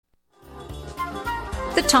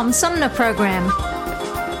The Tom Sumner Program.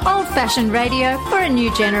 Old-fashioned radio for a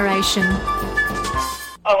new generation.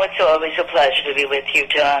 Oh, it's always a pleasure to be with you,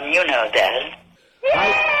 Tom. You know that.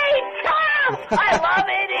 Yay, Tom! I love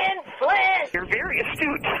it in Flint! You're very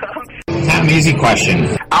astute, Tom. Tom, easy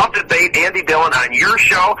question. I'll debate Andy Dillon on your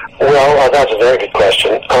show. Well, that's a very good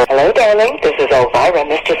question. Hello, darling. This is Elvira,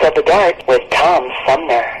 Mistress of the Dark, with Tom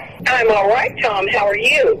Sumner. I'm all right, Tom. How are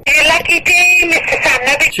you? You lucky day, Mr.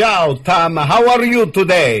 Sumner. Ciao, Tom. How are you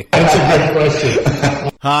today? That's a good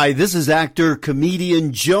question. Hi, this is actor,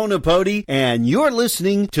 comedian Joe Napodi, and you're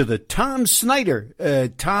listening to the Tom Smothers.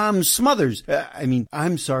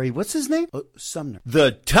 I'm sorry, what's his name? Sumner.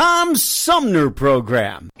 The Tom Sumner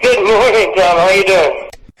Program. Good morning, Tom. How you doing?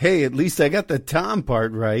 Hey, at least I got the Tom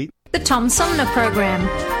part right. The Tom Sumner Program.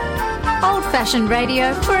 Old-fashioned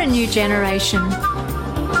radio for a new generation.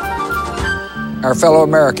 Our fellow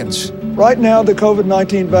Americans. Right now, the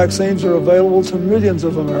COVID-19 vaccines are available to millions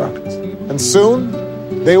of Americans. And soon,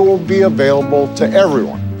 they will be available to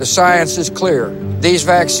everyone. The science is clear. These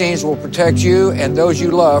vaccines will protect you and those you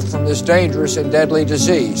love from this dangerous and deadly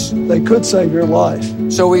disease. They could save your life.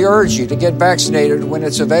 So we urge you to get vaccinated when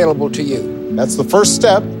it's available to you. That's the first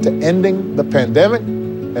step to ending the pandemic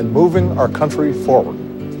and moving our country forward.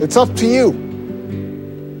 It's up to you.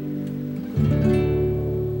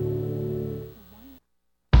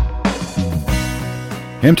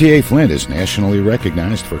 MTA Flint is nationally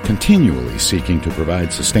recognized for continually seeking to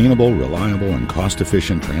provide sustainable, reliable, and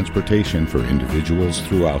cost-efficient transportation for individuals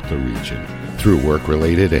throughout the region. Through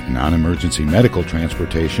work-related and non-emergency medical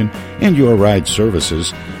transportation and Your Ride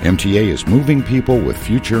services, MTA is moving people with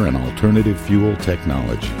future and alternative fuel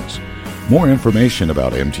technologies. More information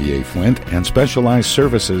about MTA Flint and specialized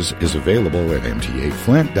services is available at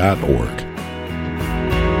mtaflint.org.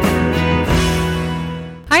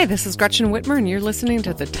 Hi, this is Gretchen Whitmer, and you're listening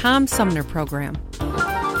to the Tom Sumner Program.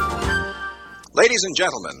 Ladies and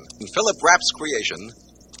gentlemen, Philip Rapp's creation,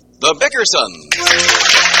 The Bickersons.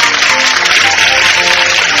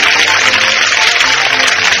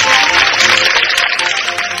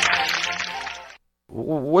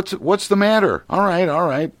 What's the matter? All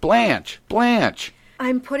right. Blanche.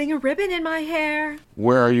 I'm putting a ribbon in my hair.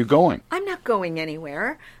 Where are you going? I'm not going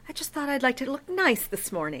anywhere. I just thought I'd like to look nice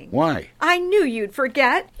this morning. Why? I knew you'd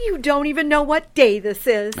forget. You don't even know what day this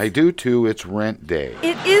is. I do too. It's rent day.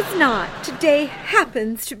 It is not. Today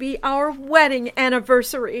happens to be our wedding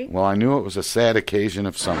anniversary. Well, I knew it was a sad occasion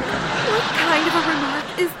of some kind. What kind of a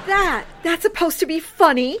remark is that? That's supposed to be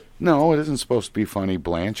funny? No, it isn't supposed to be funny,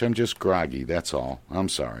 Blanche. I'm just groggy, that's all. I'm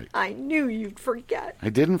sorry. I knew you'd forget. I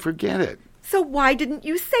didn't forget it. So why didn't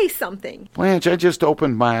you say something? Blanche, I just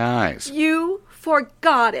opened my eyes. You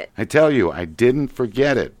forgot it. I tell you, I didn't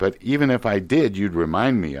forget it, but even if I did, you'd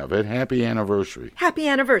remind me of it. Happy anniversary. Happy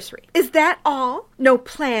anniversary. Is that all? No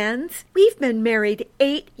plans? We've been married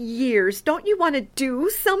 8 years. Don't you want to do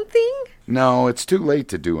something? No, it's too late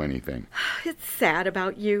to do anything. It's sad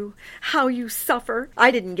about you, how you suffer. I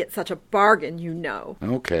didn't get such a bargain, you know.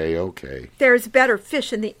 Okay. There's better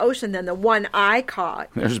fish in the ocean than the one I caught.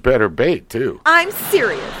 There's better bait, too. I'm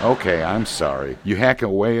serious. Okay, I'm sorry. You hack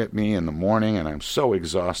away at me in the morning, and I'm so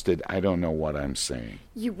exhausted, I don't know what I'm saying.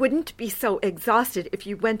 You wouldn't be so exhausted if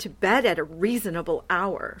you went to bed at a reasonable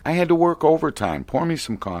hour. I had to work overtime. Pour me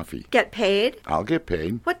some coffee. Get paid? I'll get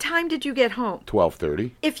paid. What time did you get home?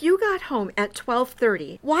 12:30. If you got home at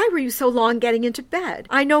 12:30, why were you so long getting into bed?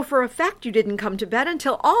 I know for a fact you didn't come to bed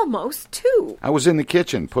until almost 2. I was in the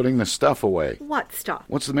kitchen putting the stuff away. What stuff?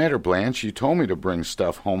 What's the matter, Blanche? You told me to bring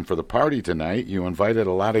stuff home for the party tonight. You invited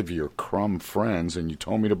a lot of your crumb friends, and you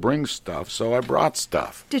told me to bring stuff, so I brought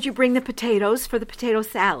stuff. Did you bring the potatoes for the potato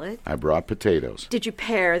salad? I brought potatoes. Did you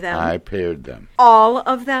pare them? I pared them. All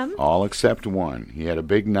of them? All except one. He had a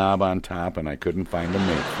big knob on top, and I couldn't find a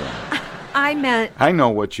mate for him. I meant... I know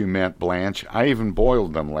what you meant, Blanche. I even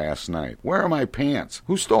boiled them last night. Where are my pants?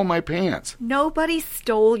 Who stole my pants? Nobody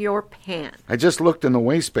stole your pants. I just looked in the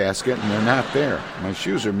wastebasket, and they're not there. My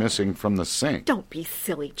shoes are missing from the sink. Don't be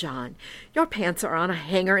silly, John. Your pants are on a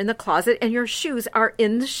hanger in the closet, and your shoes are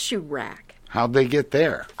in the shoe rack. How'd they get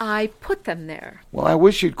there? I put them there. Well, I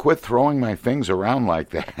wish you'd quit throwing my things around like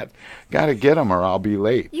that. Gotta get them or I'll be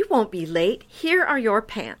late. You won't be late. Here are your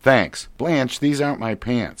pants. Thanks. Blanche, these aren't my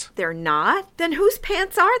pants. They're not? Then whose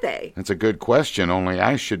pants are they? That's a good question, only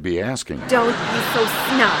I should be asking. Don't be so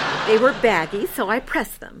snotty. They were baggy, so I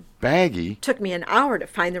pressed them. Baggy? Took me an hour to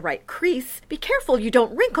find the right crease. Be careful you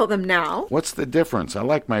don't wrinkle them now. What's the difference? I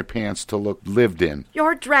like my pants to look lived in.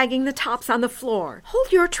 You're dragging the tops on the floor.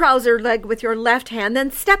 Hold your trouser leg with your left hand,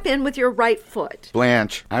 then step in with your right foot.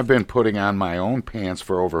 Blanche, I've been putting on my own pants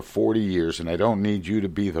for over 40 years, and I don't need you to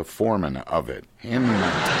be the foreman of it. Hand me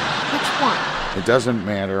my tie. Which one? It doesn't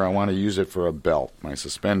matter. I want to use it for a belt. My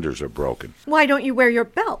suspenders are broken. Why don't you wear your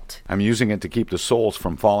belt? I'm using it to keep the soles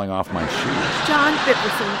from falling off my shoes. John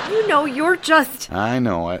Bickerson, you know you're just... I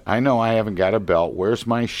know it. I know I haven't got a belt. Where's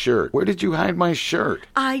my shirt? Where did you hide my shirt?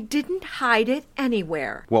 I didn't hide it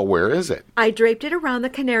anywhere. Well, where is it? I draped it around the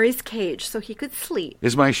canary's cage so he could sleep.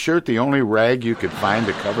 Is my shirt the only rag you could find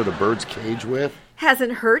to cover the bird's cage with?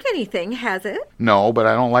 Hasn't hurt anything, has it? No, but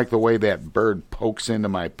I don't like the way that bird pokes into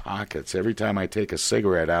my pockets. Every time I take a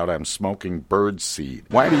cigarette out, I'm smoking bird seed.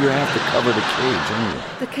 Why do you have to cover the cage anyway?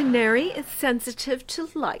 The canary is sensitive to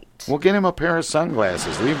light. Well, get him a pair of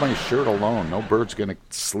sunglasses. Leave my shirt alone. No bird's going to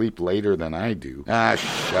sleep later than I do. Ah,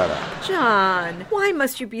 shut up. John, why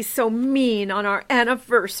must you be so mean on our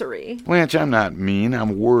anniversary? Blanche, I'm not mean.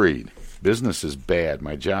 I'm worried. Business is bad.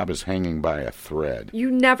 My job is hanging by a thread.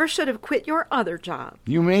 You never should have quit your other job.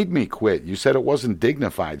 You made me quit. You said it wasn't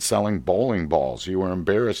dignified selling bowling balls. You were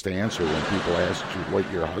embarrassed to answer when people asked you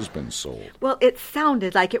what your husband sold. Well, it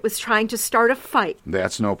sounded like it was trying to start a fight.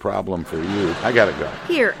 That's no problem for you. I gotta go.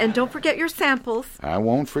 Here, and don't forget your samples. I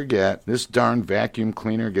won't forget. This darn vacuum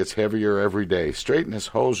cleaner gets heavier every day. Straighten this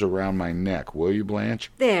hose around my neck, will you,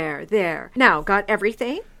 Blanche? There. Now, got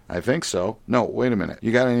everything? I think so. No, wait a minute.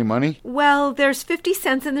 You got any money? Well, there's 50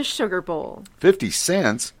 cents in the sugar bowl. 50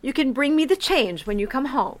 cents? You can bring me the change when you come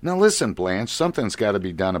home. Now listen, Blanche, something's got to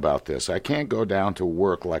be done about this. I can't go down to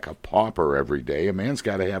work like a pauper every day. A man's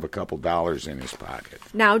got to have a couple dollars in his pocket.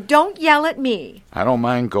 Now don't yell at me. I don't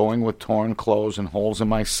mind going with torn clothes and holes in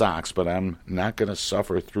my socks, but I'm not going to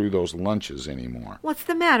suffer through those lunches anymore. What's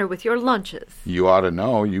the matter with your lunches? You ought to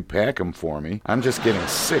know. You pack them for me. I'm just getting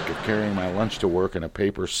sick of carrying my lunch to work in a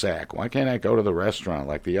paper sack. Why can't I go to the restaurant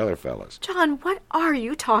like the other fellas? John, what are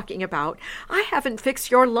you talking about? I haven't fixed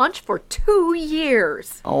your lunch for 2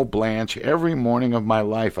 years. Oh, Blanche, every morning of my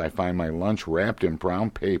life I find my lunch wrapped in brown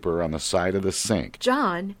paper on the side of the sink.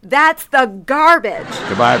 John, that's the garbage.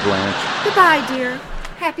 Goodbye, Blanche. Goodbye, dear.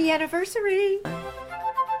 Happy anniversary.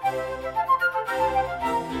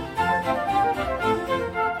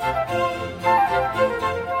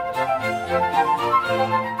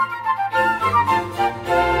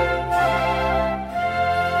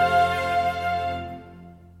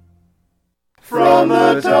 From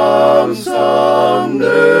the Tom Sumner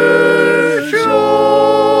Show.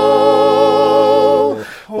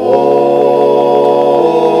 Oh,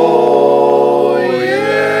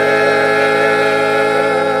 yeah.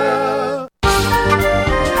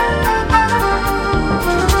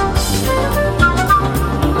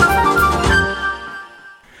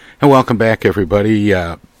 And welcome back, everybody.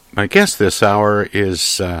 My guest this hour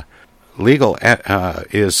is a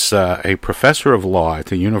professor of law at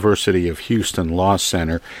the University of Houston Law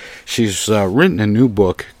Center. She's written a new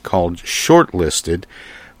book called Shortlisted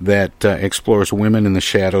that explores women in the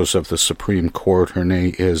shadows of the Supreme Court. Her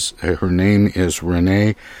name is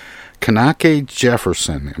Renee Knake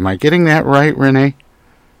Jefferson. Am I getting that right, Renee?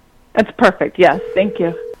 That's perfect. Yes, thank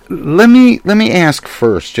you. Let me ask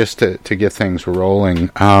first, just to get things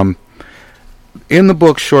rolling. In the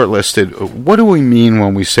book Shortlisted, what do we mean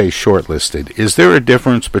when we say shortlisted? Is there a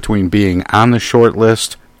difference between being on the short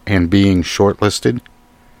list and being shortlisted?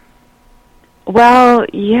 Well,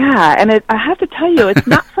 yeah, and I have to tell you, it's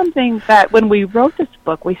not something that when we wrote this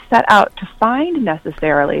book we set out to find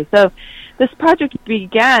necessarily. So this project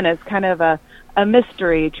began as kind of a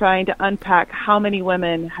mystery, trying to unpack how many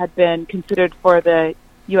women had been considered for the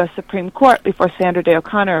U.S. Supreme Court before Sandra Day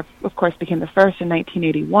O'Connor, of course, became the first in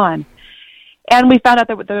 1981. And we found out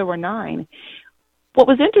that there were 9. What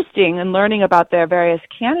was interesting in learning about their various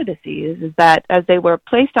candidacies is that as they were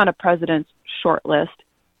placed on a president's short list,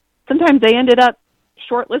 sometimes they ended up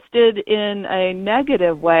shortlisted in a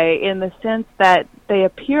negative way, in the sense that they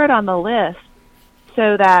appeared on the list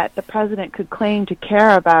so that the president could claim to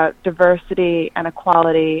care about diversity and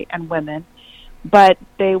equality and women, but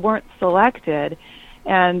they weren't selected,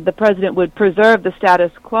 and the president would preserve the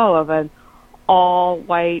status quo of an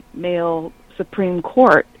all-white male Supreme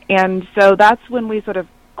Court. And so that's when we sort of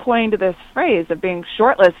coined this phrase of being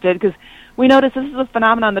shortlisted, because we notice this is a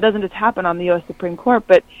phenomenon that doesn't just happen on the U.S. Supreme Court,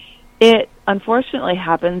 but it unfortunately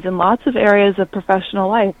happens in lots of areas of professional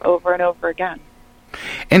life over and over again.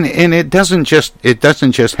 And it doesn't just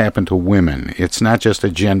happen to women. It's not just a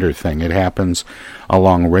gender thing. It happens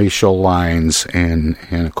along racial lines and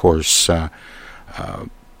of course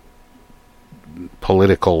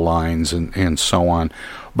political lines and so on.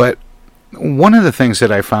 But one of the things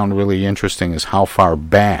that I found really interesting is how far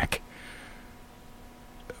back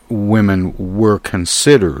women were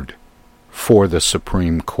considered for the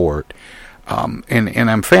Supreme Court. And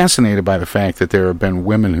I'm fascinated by the fact that there have been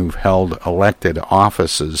women who've held elected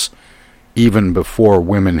offices even before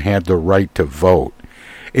women had the right to vote.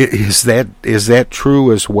 Is that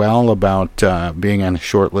true as well about being on a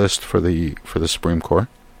short list for the Supreme Court?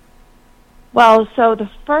 Well, so the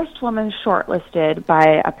first woman shortlisted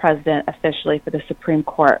by a president officially for the Supreme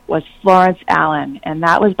Court was Florence Allen, and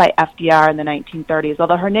that was by FDR in the 1930s.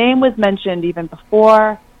 Although her name was mentioned even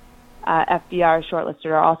before FDR shortlisted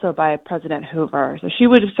her, also by President Hoover. So she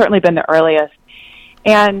would have certainly been the earliest.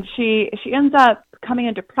 And she ends up coming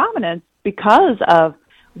into prominence because of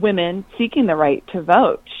women seeking the right to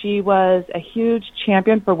vote. She was a huge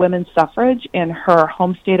champion for women's suffrage in her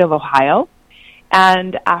home state of Ohio.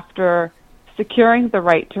 And after securing the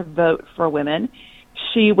right to vote for women,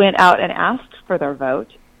 she went out and asked for their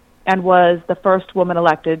vote and was the first woman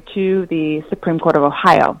elected to the Supreme Court of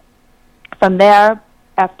Ohio. From there,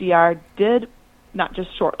 FDR did not just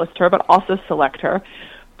shortlist her, but also select her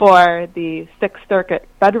for the Sixth Circuit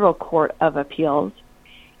Federal Court of Appeals.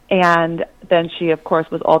 And then she, of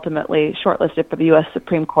course, was ultimately shortlisted for the U.S.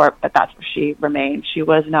 Supreme Court, but that's where she remained. She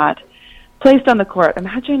was not placed on the court.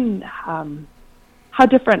 Imagine how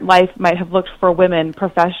different life might have looked for women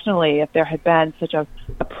professionally if there had been such a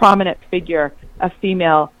prominent figure, a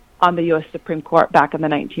female, on the U.S. Supreme Court back in the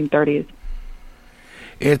 1930s.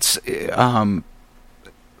 It's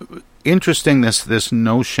interesting, this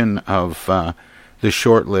notion of the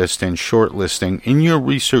short list and shortlisting. In your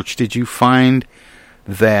research, did you find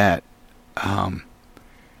that,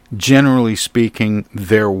 generally speaking,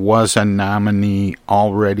 there was a nominee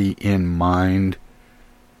already in mind,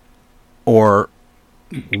 or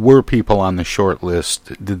were people on the short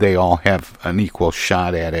list, did they all have an equal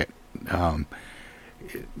shot at it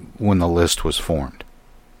when the list was formed?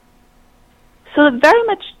 So it very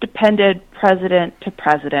much depended president to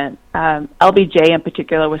president. LBJ in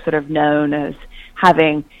particular was sort of known as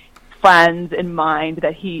having friends in mind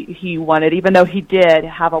that he wanted, even though he did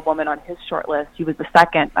have a woman on his short list. He was the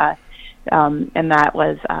second, and that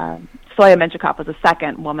was Soya Menchikov was the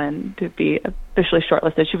second woman to be officially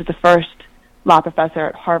shortlisted. She was the first law professor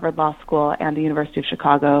at Harvard Law School and the University of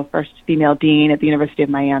Chicago, first female dean at the University of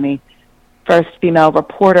Miami, first female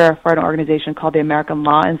reporter for an organization called the American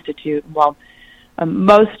Law Institute. Well,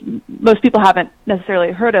 most people haven't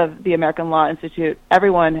necessarily heard of the American Law Institute.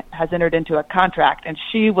 Everyone has entered into a contract, and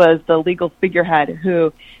she was the legal figurehead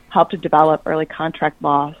who helped to develop early contract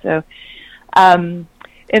law. So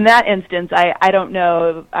in that instance, I don't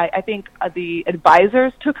know. I think the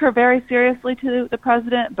advisors took her very seriously to the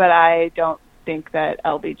president, but I don't think that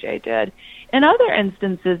LBJ did. In other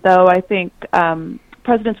instances, though, I think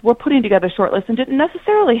presidents were putting together shortlists and didn't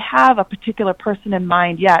necessarily have a particular person in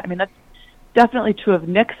mind yet. I mean, that's definitely true of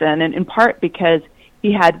Nixon, and in part because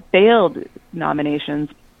he had failed nominations.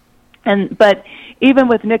 But even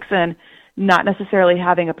with Nixon not necessarily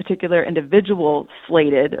having a particular individual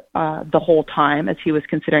slated the whole time as he was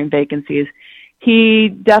considering vacancies, he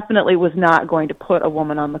definitely was not going to put a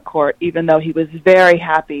woman on the court, even though he was very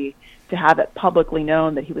happy to have it publicly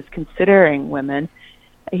known that he was considering women.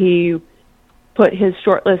 He put his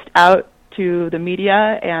shortlist out to the media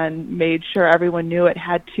and made sure everyone knew it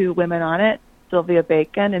had two women on it, Sylvia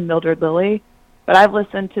Bacon and Mildred Lilly. But I've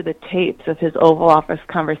listened to the tapes of his Oval Office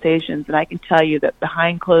conversations, and I can tell you that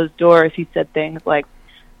behind closed doors he said things like,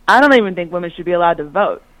 I don't even think women should be allowed to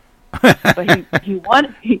vote. But he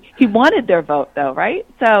wanted their vote, though, right?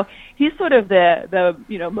 So he's sort of the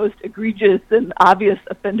most egregious and obvious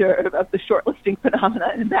offender of the shortlisting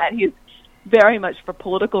phenomenon, in that he's very much for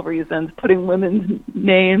political reasons putting women's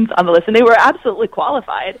names on the list, and they were absolutely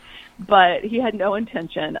qualified, but he had no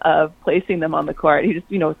intention of placing them on the court. He just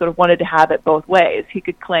sort of wanted to have it both ways. He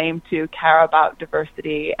could claim to care about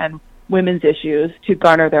diversity and women's issues to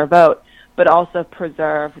garner their vote, but also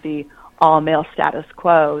preserve the all-male status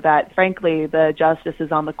quo that, frankly, the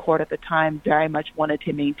justices on the court at the time very much wanted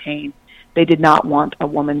to maintain. They did not want a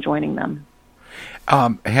woman joining them.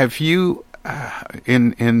 Have you,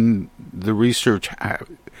 in the research,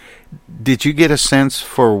 did you get a sense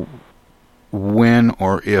for when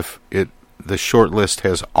or if the short list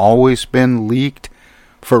has always been leaked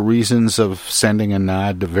for reasons of sending a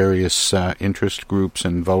nod to various interest groups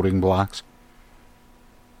and voting blocs?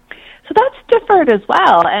 So that's differed as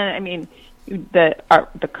well. And I mean,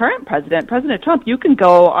 the current president, President Trump, you can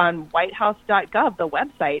go on whitehouse.gov, the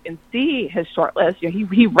website, and see his short list.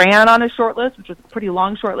 He ran on a short list, which was a pretty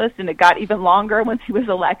long short list, and it got even longer once he was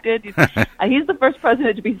elected. He's the first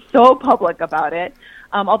president to be so public about it,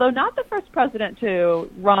 although not the first president to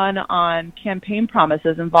run on campaign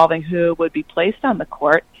promises involving who would be placed on the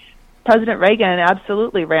court. President Reagan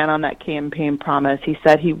absolutely ran on that campaign promise. He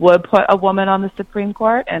said he would put a woman on the Supreme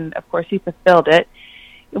Court, and of course he fulfilled it.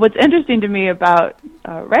 What's interesting to me about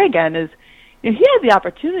Reagan is he had the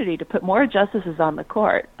opportunity to put more justices on the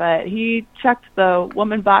court, but he checked the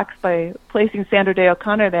woman box by placing Sandra Day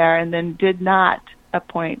O'Connor there and then did not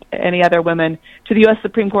appoint any other women to the U.S.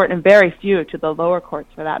 Supreme Court and very few to the lower courts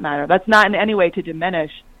for that matter. That's not in any way to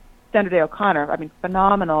diminish Sandra Day O'Connor. I mean,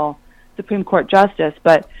 phenomenal Supreme Court justice,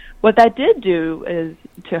 but what that did do is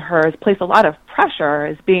place a lot of pressure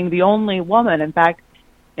as being the only woman. In fact,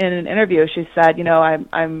 in an interview, she said,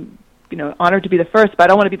 I'm honored to be the first, but I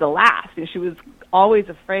don't want to be the last. She was always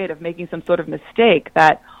afraid of making some sort of mistake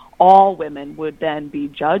that all women would then be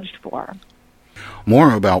judged for.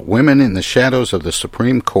 More about women in the shadows of the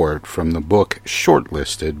Supreme Court from the book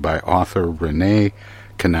Shortlisted by author Renee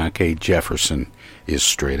Knake Jefferson is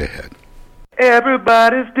straight ahead.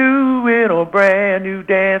 Everybody's doing a brand new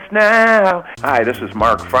dance now. Hi, this is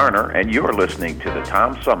Mark Farner, and you're listening to the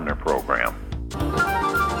Tom Sumner Program.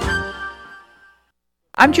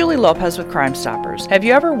 I'm Julie Lopez with Crime Stoppers. Have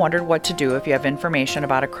you ever wondered what to do if you have information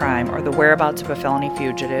about a crime or the whereabouts of a felony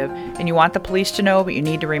fugitive and you want the police to know but you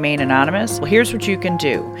need to remain anonymous? Well, here's what you can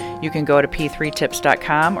do. You can go to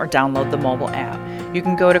p3tips.com or download the mobile app. You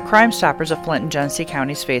can go to Crime Stoppers of Flint and Genesee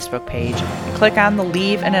County's Facebook page and click on the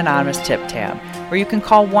Leave an Anonymous Tip tab, or you can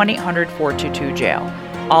call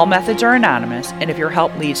 1-800-422-JAIL. All methods are anonymous, and if your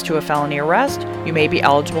help leads to a felony arrest, you may be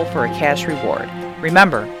eligible for a cash reward.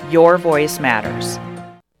 Remember, your voice matters.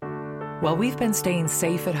 While we've been staying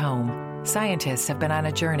safe at home, scientists have been on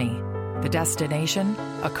a journey. The destination,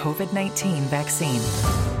 a COVID-19 vaccine.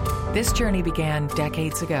 This journey began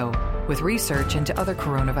decades ago with research into other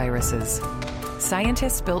coronaviruses.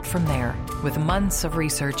 Scientists built from there with months of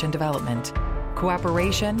research and development,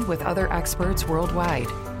 cooperation with other experts worldwide,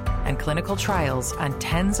 and clinical trials on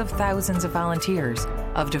tens of thousands of volunteers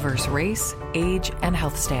of diverse race, age, and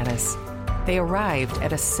health status. They arrived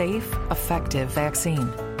at a safe, effective vaccine,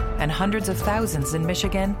 and hundreds of thousands in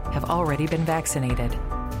Michigan have already been vaccinated.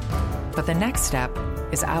 But the next step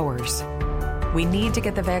is ours. We need to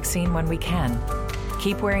get the vaccine when we can.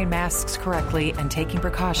 Keep wearing masks correctly and taking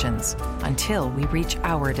precautions until we reach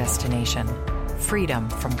our destination, freedom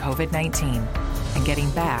from COVID-19, and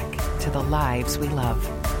getting back to the lives we love.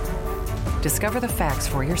 Discover the facts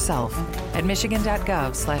for yourself at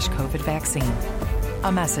michigan.gov/COVID vaccine.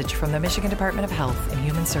 A message from the Michigan Department of Health and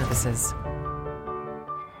Human Services.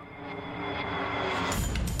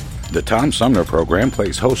 The Tom Sumner Program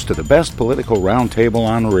plays host to the best political roundtable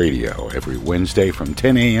on radio every Wednesday from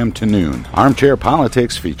 10 a.m. to noon. Armchair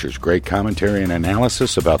Politics features great commentary and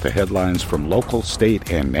analysis about the headlines from local, state,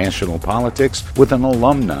 and national politics with an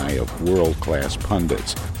alumni of world-class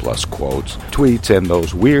pundits, plus quotes, tweets, and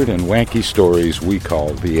those weird and wacky stories we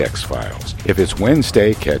call the X-Files. If it's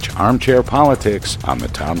Wednesday, catch Armchair Politics on the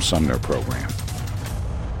Tom Sumner Program.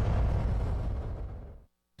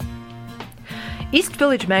 East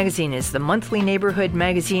Village Magazine is the monthly neighborhood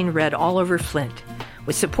magazine read all over Flint.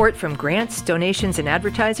 With support from grants, donations, and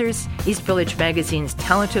advertisers, East Village Magazine's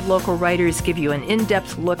talented local writers give you an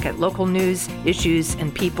in-depth look at local news, issues,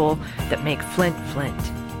 and people that make Flint, Flint.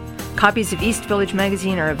 Copies of East Village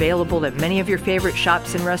Magazine are available at many of your favorite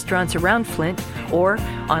shops and restaurants around Flint or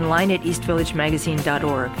online at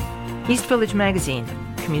eastvillagemagazine.org. East Village Magazine,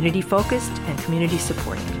 community-focused and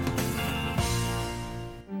community-supported.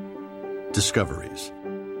 Discoveries.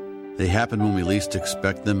 They happen when we least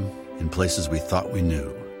expect them, in places we thought we knew.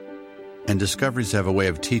 And discoveries have a way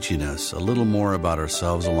of teaching us a little more about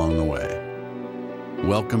ourselves along the way.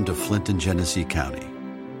 Welcome to Flint and Genesee County,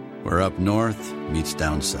 where up north meets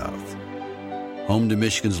down south. Home to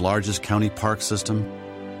Michigan's largest county park system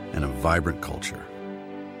and a vibrant culture.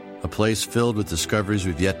 A place filled with discoveries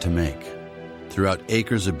we've yet to make, throughout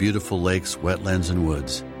acres of beautiful lakes, wetlands, and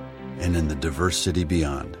woods, and in the diverse city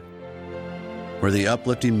beyond. Where the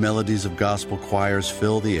uplifting melodies of gospel choirs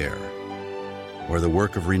fill the air, where the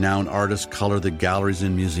work of renowned artists color the galleries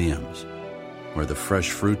and museums, where the fresh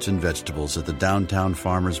fruits and vegetables at the downtown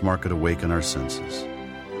farmers market awaken our senses,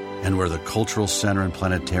 and where the cultural center and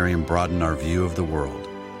planetarium broaden our view of the world.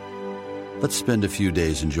 Let's spend a few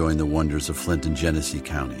days enjoying the wonders of Flint and Genesee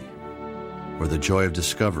County, where the joy of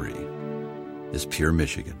discovery is pure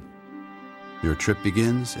Michigan. Your trip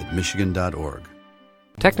begins at michigan.org.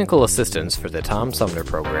 Technical assistance for the Tom Sumner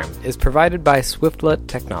program is provided by Swiftlet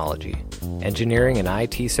Technology, engineering and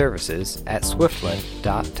IT services at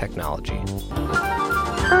swiftlet.technology.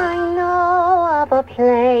 I know of a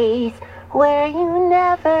place where you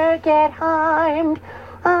never get harmed,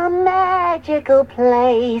 a magical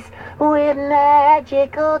place with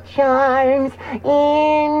magical charms,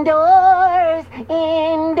 indoors,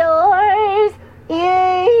 indoors,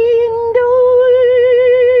 indoors.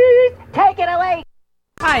 Take it away.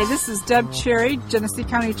 Hi, this is Deb Cherry, Genesee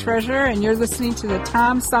County Treasurer, and you're listening to the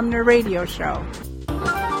Tom Sumner Radio Show.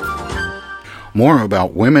 More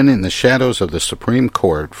about women in the shadows of the Supreme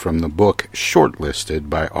Court from the book Shortlisted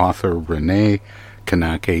by author Renee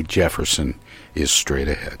Knake Jefferson is straight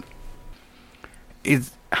ahead.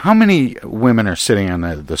 How many women are sitting on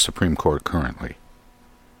the Supreme Court currently?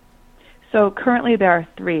 So currently there are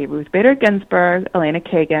 3, Ruth Bader Ginsburg, Elena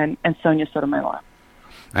Kagan, and Sonia Sotomayor.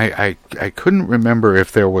 I couldn't remember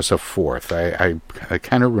if there was a 4th. I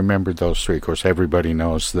kind of remembered those 3. Of course, everybody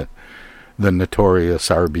knows the notorious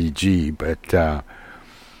RBG, but well,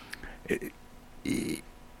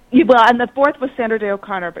 and the 4th was Sandra Day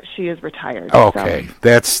O'Connor, but she is retired. Okay, so.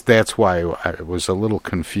 That's why I was a little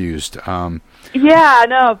confused. Yeah,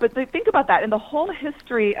 no, but think about that. In the whole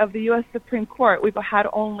history of the U.S. Supreme Court, we've had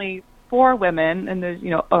only 4 women, and there's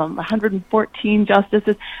 114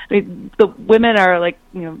 justices. I mean, the women are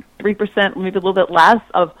 3%, maybe a little bit less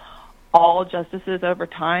of all justices over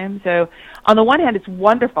time. So on the one hand, it's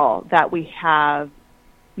wonderful that we have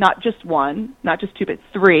not just 1, not just 2, but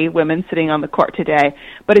 3 women sitting on the court today.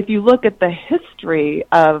 But if you look at the history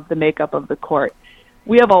of the makeup of the court,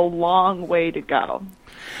 we have a long way to go.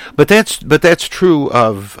 But that's true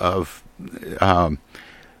of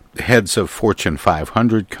heads of Fortune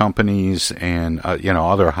 500 companies and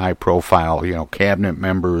other high-profile cabinet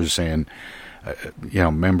members and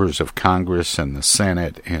members of Congress and the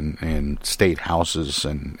Senate and state houses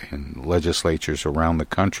and legislatures around the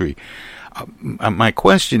country. My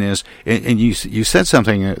question is, and you said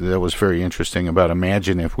something that was very interesting about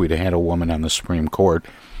imagine if we'd had a woman on the Supreme Court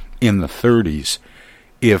in the 30s,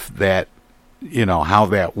 if that, how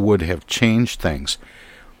that would have changed things.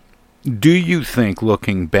 Do you think,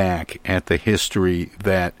 looking back at the history,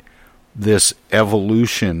 that this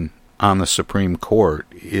evolution on the Supreme Court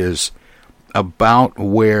is about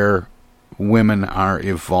where women are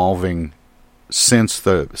evolving since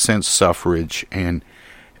suffrage and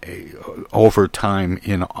over time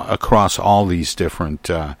across all these different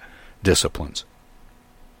disciplines?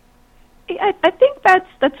 I think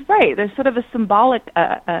that's right. There's sort of a symbolic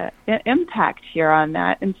impact here on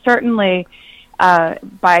that, and certainly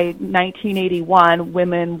by 1981,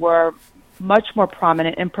 women were much more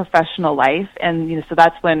prominent in professional life, and so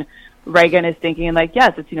that's when Reagan is thinking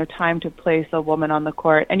yes, it's time to place a woman on the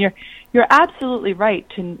court. And you're absolutely right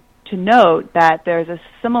to note that there's a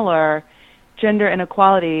similar gender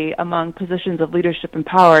inequality among positions of leadership and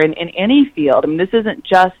power in any field. I mean, this isn't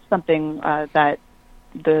just something that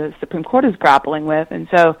the Supreme Court is grappling with, and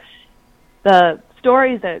so the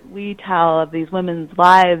stories that we tell of these women's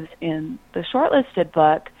lives in the Shortlisted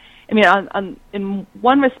book, I mean, in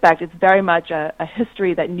one respect, it's very much a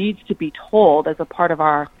history that needs to be told as a part of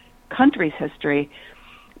our country's history,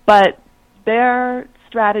 but their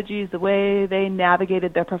strategies, the way they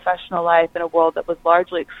navigated their professional life in a world that was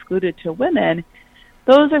largely excluded to women,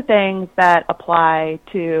 those are things that apply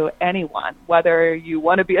to anyone, whether you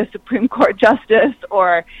want to be a Supreme Court justice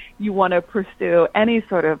or you want to pursue any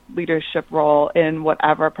sort of leadership role in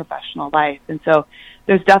whatever professional life. And so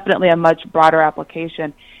there's definitely a much broader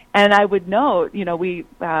application. And I would note, we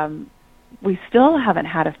still haven't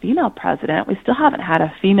had a female president. We still haven't had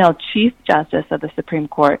a female chief justice of the Supreme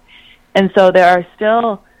Court. And so there are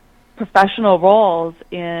still professional roles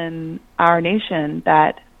in our nation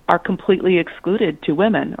that are completely excluded to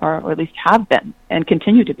women, or at least have been and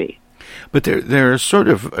continue to be. But there are sort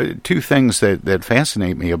of 2 things that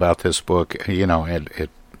fascinate me about this book, on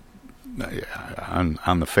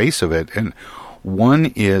the face of it. And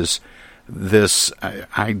one is this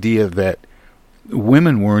idea that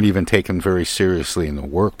women weren't even taken very seriously in the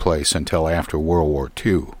workplace until after World War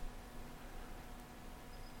II.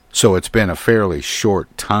 So it's been a fairly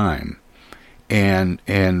short time, and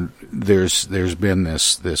there's been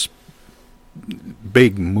this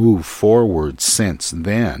big move forward since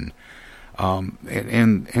then. And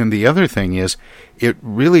the other thing is, it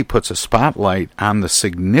really puts a spotlight on the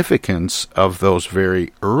significance of those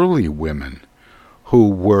very early women who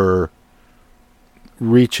were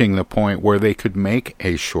reaching the point where they could make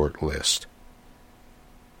a short list.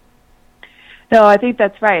 No, I think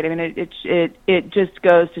that's right. I mean, it just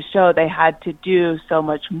goes to show they had to do so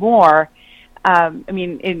much more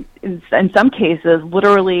in some cases,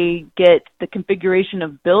 literally get the configuration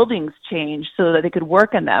of buildings changed so that they could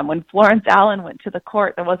work in them. When Florence Allen went to the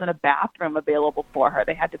court, there wasn't a bathroom available for her.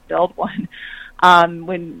 They had to build one.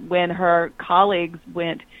 When her colleagues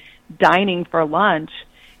went dining for lunch,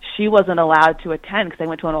 she wasn't allowed to attend because they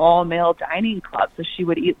went to an all-male dining club. So she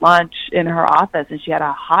would eat lunch in her office, and she had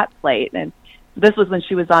a hot plate. And this was when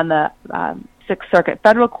she was on the Sixth Circuit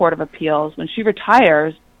Federal Court of Appeals. When she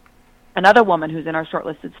retires, another woman who's in our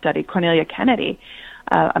shortlisted study, Cornelia Kennedy,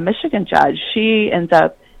 a Michigan judge, she ends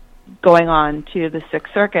up going on to the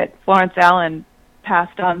Sixth Circuit. Florence Allen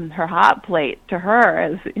passed on her hot plate to her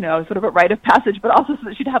as, sort of a rite of passage, but also so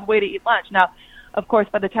that she'd have a way to eat lunch. Now, of course,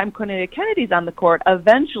 by the time Cornelia Kennedy's on the court,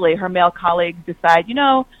 eventually her male colleagues decide,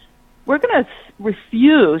 we're going to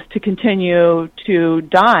refuse to continue to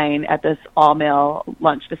dine at this all-male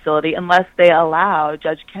lunch facility unless they allow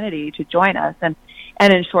Judge Kennedy to join us. And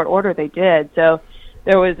in short order, they did. So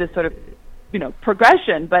there was this sort of,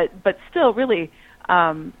 progression, but still really,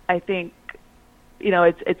 I think,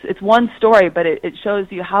 it's one story, but it shows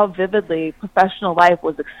you how vividly professional life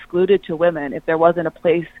was excluded to women if there wasn't a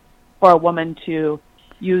place for a woman to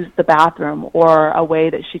use the bathroom or a way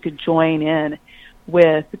that she could join in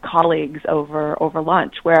with colleagues over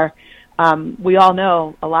lunch, where we all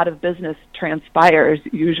know a lot of business transpires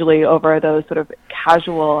usually over those sort of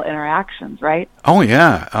casual interactions, right? Oh,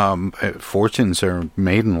 yeah. Fortunes are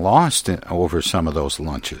made and lost over some of those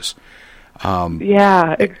lunches.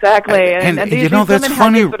 Yeah, exactly. And these that's women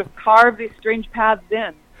funny. Had to sort of carve these strange paths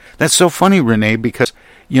in. That's so funny, Renee, because,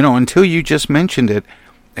 until you just mentioned it,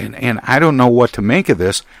 and I don't know what to make of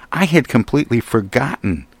this, I had completely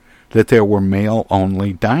forgotten that there were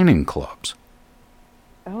male-only dining clubs.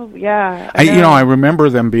 Oh, yeah. I remember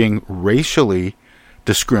them being racially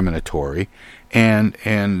discriminatory, and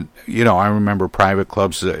I remember private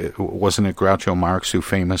clubs. Wasn't it Groucho Marx who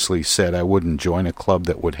famously said, "I wouldn't join a club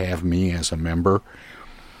that would have me as a member,"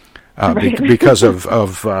 right. because of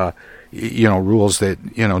rules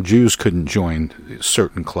that Jews couldn't join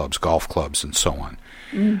certain clubs, golf clubs, and so on.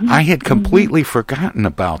 Mm-hmm. I had completely forgotten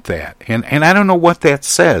about that, and I don't know what that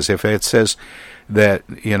says. If it says that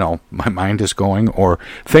my mind is going, or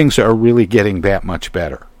things are really getting that much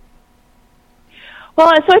better. Well,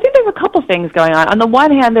 so I think there's a couple things going on. On the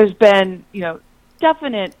one hand, there's been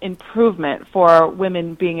definite improvement for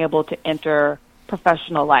women being able to enter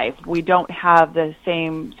professional life. We don't have the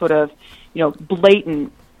same sort of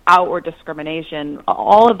blatant outward discrimination.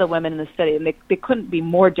 All of the women in the city, and they couldn't be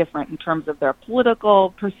more different in terms of their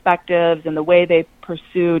political perspectives and the way they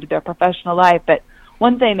pursued their professional life. But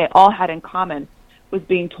one thing they all had in common was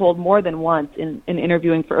being told more than once in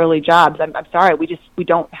interviewing for early jobs, I'm sorry, we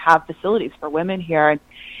don't have facilities for women here.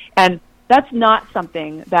 And that's not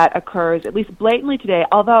something that occurs, at least blatantly today,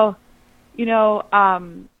 although,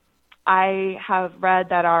 I have read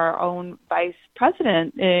that our own vice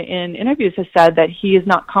president in interviews has said that he is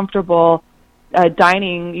not comfortable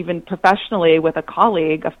dining even professionally with a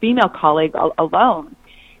colleague, a female colleague, alone,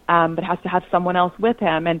 but has to have someone else with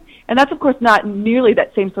him. And that's, of course, not nearly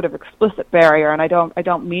that same sort of explicit barrier, and I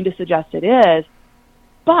don't mean to suggest it is,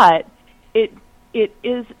 but it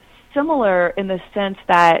is similar in the sense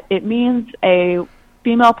that it means a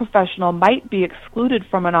female professional might be excluded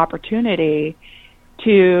from an opportunity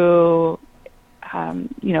to,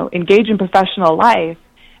 engage in professional life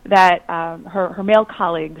that her male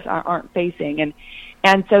colleagues aren't facing.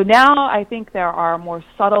 And so now I think there are more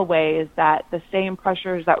subtle ways that the same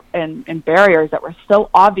pressures and barriers that were so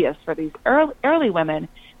obvious for these early women,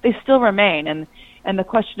 they still remain. And the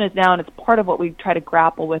question is now, and it's part of what we try to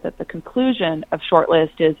grapple with at the conclusion of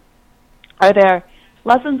Shortlist, is are there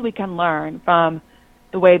lessons we can learn from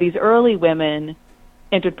the way these early women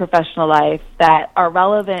entered professional life that are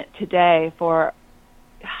relevant today for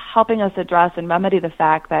helping us address and remedy the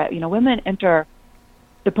fact that, women enter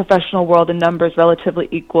the professional world in numbers relatively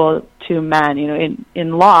equal to men.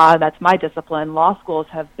 In law, that's my discipline, law schools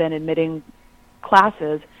have been admitting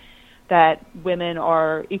classes that women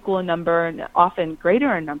are equal in number and often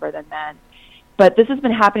greater in number than men. But this has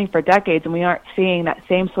been happening for decades, and we aren't seeing that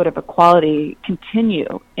same sort of equality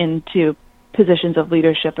continue into positions of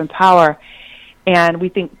leadership and power. And we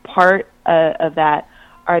think part of that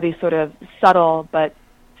are these sort of subtle but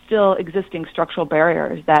still existing structural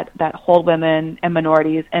barriers that hold women and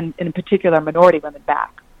minorities, and in particular minority women,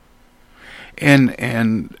 back.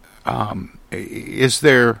 And is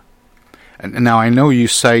there, now I know you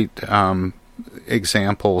cite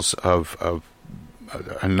examples of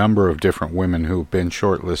a number of different women who've been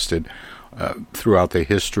shortlisted throughout the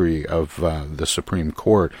history of the Supreme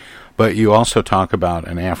Court, But you also talk about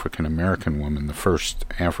an African-American woman, the first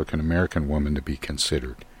African-American woman to be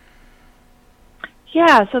considered.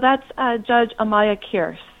 Yeah, so that's Judge Amalia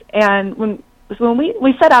Kearse. And when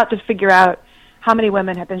we set out to figure out how many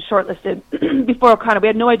women had been shortlisted before O'Connor, we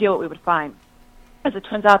had no idea what we would find. As it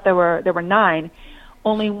turns out, there were 9.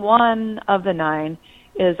 Only one of the 9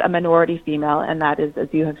 is a minority female, and that is, as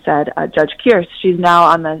you have said, Judge Kearse. She's now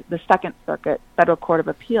on the Second Circuit Federal Court of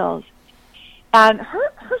Appeals. And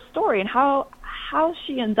her story and how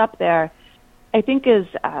she ends up there, I think, is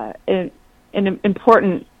an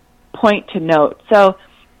important point to note. So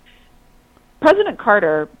President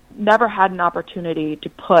Carter never had an opportunity to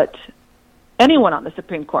put anyone on the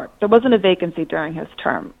Supreme Court. There wasn't a vacancy during his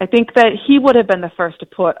term. I think that he would have been the first to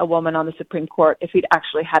put a woman on the Supreme Court if he'd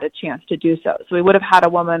actually had a chance to do so. So we would have had a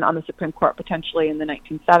woman on the Supreme Court potentially in the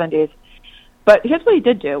 1970s. But here's what he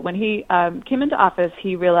did do. When he came into office,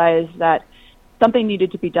 he realized that something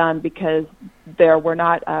needed to be done because there were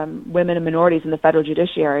not women and minorities in the federal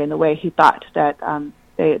judiciary in the way he thought that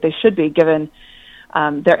they should be, given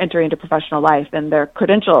their entry into professional life and their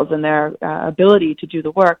credentials and their ability to do the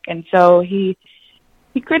work. And so he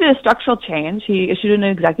created a structural change. He issued an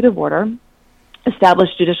executive order,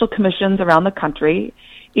 established judicial commissions around the country.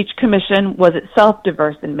 Each commission was itself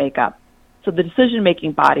diverse in makeup. So the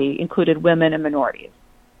decision-making body included women and minorities.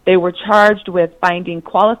 They were charged with finding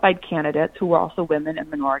qualified candidates who were also women and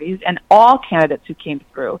minorities, and all candidates who came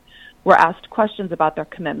through were asked questions about their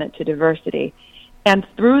commitment to diversity. And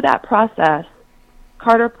through that process,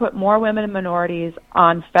 Carter put more women and minorities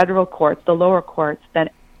on federal courts, the lower courts, than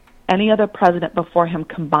any other president before him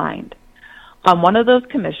combined. On one of those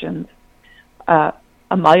commissions,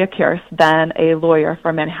 Amalia Kearse, then a lawyer for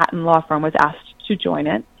a Manhattan law firm, was asked to join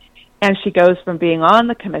it. And she goes from being on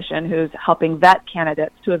the commission, who's helping vet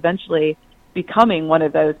candidates, to eventually becoming one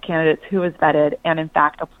of those candidates who was vetted and, in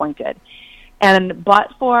fact, appointed. And but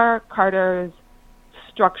for Carter's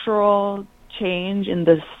structural change in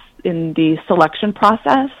the selection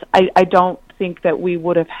process, I don't think that we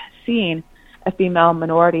would have seen a female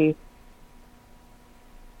minority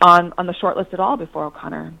on the short list at all before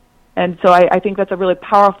O'Connor. And so I think that's a really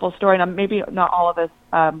powerful story. And maybe not all of us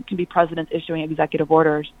can be presidents issuing executive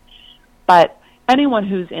orders, but anyone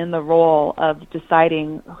who's in the role of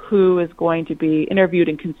deciding who is going to be interviewed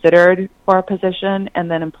and considered for a position, and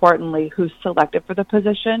then importantly, who's selected for the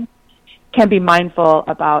position, can be mindful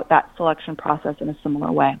about that selection process in a similar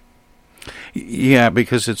way. Yeah,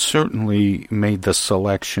 because it certainly made the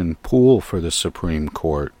selection pool for the Supreme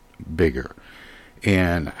Court bigger.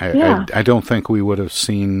 And I don't think we would have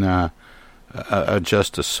seen a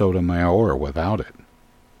Justice Sotomayor without it.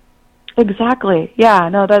 Exactly. Yeah,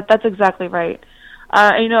 no, that's exactly right.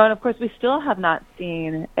 And of course, we still have not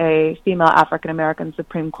seen a female African-American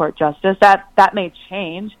Supreme Court justice. That may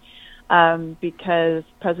change because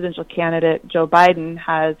presidential candidate Joe Biden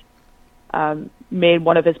has made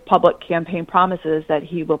one of his public campaign promises that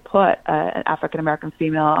he will put an African-American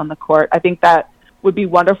female on the court. I think that would be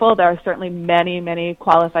wonderful. There are certainly many, many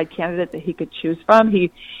qualified candidates that he could choose from.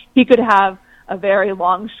 He could have a very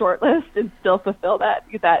long short list and still fulfill that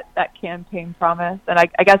campaign promise. And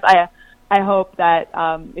I guess I hope that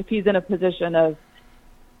if he's in a position of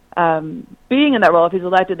being in that role, if he's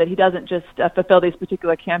elected, that he doesn't just fulfill these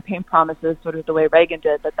particular campaign promises sort of the way Reagan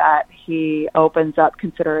did, but that he opens up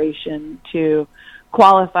consideration to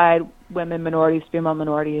qualified women, minorities, female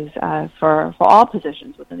minorities for all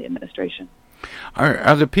positions within the administration.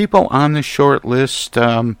 Are the people on the short list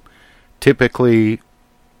typically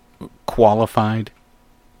qualified?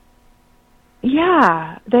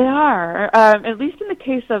 Yeah, they are, at least in the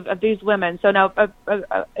case of these women. So now,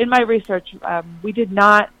 in my research, we did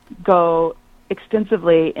not go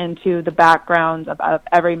extensively into the backgrounds of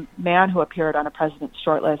every man who appeared on a president's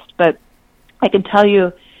shortlist, but I can tell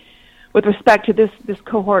you, with respect to this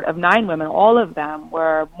cohort of 9 women, all of them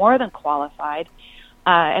were more than qualified,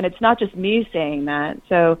 and it's not just me saying that.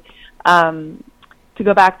 So to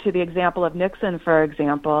go back to the example of Nixon, for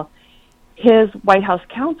example, his White House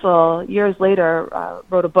counsel years later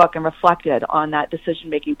wrote a book and reflected on that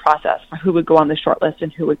decision-making process for who would go on the short list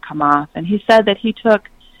and who would come off. And he said that he took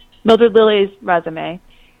Mildred Lilly's resume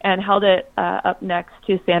and held it up next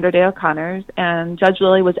to Sandra Day O'Connor's, and Judge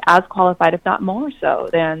Lilly was as qualified, if not more so,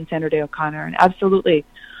 than Sandra Day O'Connor, and absolutely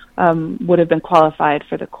would have been qualified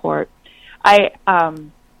for the court. I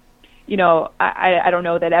don't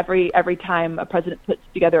know that every time a president puts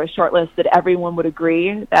together a short list that everyone would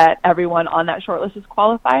agree that everyone on that short list is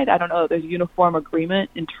qualified. I don't know that there's uniform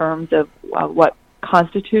agreement in terms of what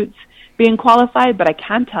constitutes being qualified, but I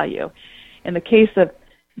can tell you, in the case of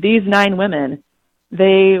these 9 women,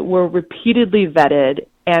 they were repeatedly vetted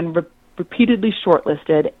and repeatedly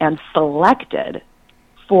shortlisted and selected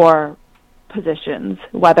for positions,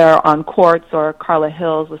 whether on courts or Carla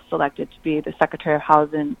Hills was selected to be the Secretary of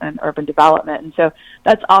Housing and Urban Development. And so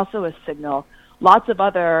that's also a signal. Lots of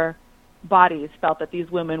other bodies felt that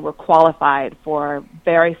these women were qualified for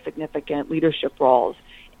very significant leadership roles.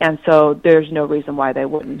 And so there's no reason why they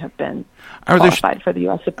wouldn't have been qualified for the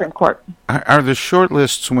U.S. Supreme Court. Are the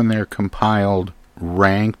shortlists, when they're compiled,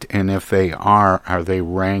 ranked? And if they are they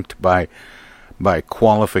ranked by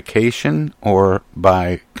qualification or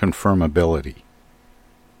by confirmability?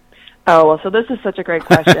 Oh, well, so this is such a great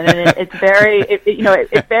question, and it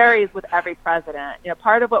varies with every president.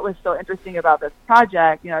 Part of what was so interesting about this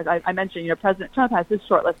project, as I mentioned, President Trump has his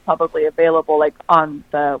shortlist publicly available, like on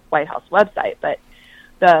the White House website. But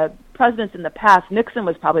the presidents in the past, Nixon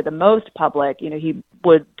was probably the most public. He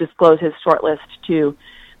would disclose his shortlist to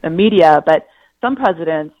the media, but some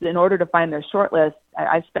presidents, in order to find their shortlist,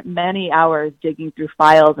 I've spent many hours digging through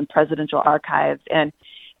files and presidential archives, and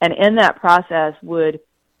in that process would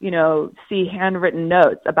see handwritten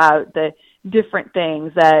notes about the different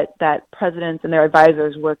things that presidents and their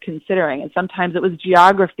advisors were considering. And sometimes it was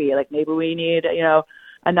geography, like maybe we need,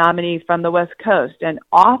 a nominee from the West Coast. And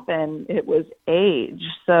often it was age.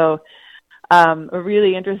 So a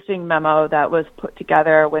really interesting memo that was put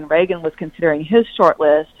together when Reagan was considering his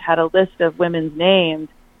shortlist had a list of women's names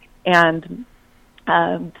and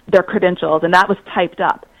their credentials, and that was typed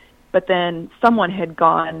up. But then someone had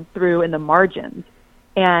gone through in the margins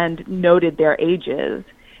and noted their ages.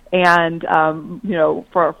 And,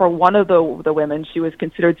 for one of the women, she was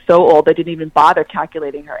considered so old they didn't even bother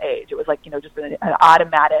calculating her age. It was like, just an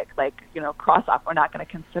automatic, cross off. We're not going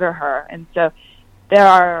to consider her. And so there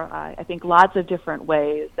are, I think, lots of different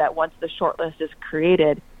ways that once the shortlist is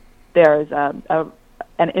created, there's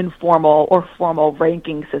an informal or formal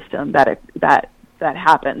ranking system that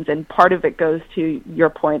happens. And part of it goes to your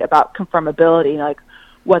point about confirmability, like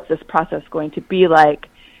what's this process going to be like?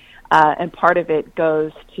 And part of it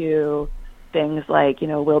goes to things like,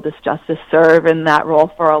 will this justice serve in that role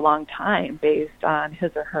for a long time based on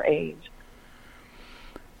his or her age?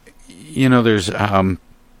 There's I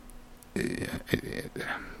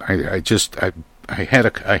had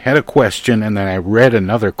a question, and then I read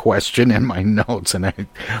another question in my notes, and I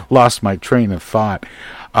lost my train of thought.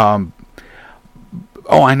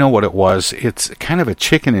 I know what it was. It's kind of a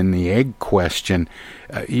chicken and the egg question.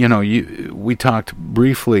 We talked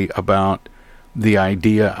briefly about the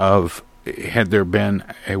idea of, had there been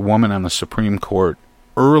a woman on the Supreme Court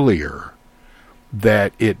earlier,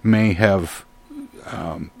 that it may have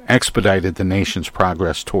expedited the nation's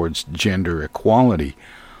progress towards gender equality.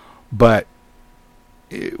 But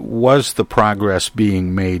was the progress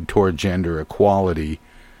being made toward gender equality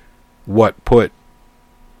what put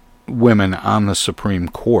women on the Supreme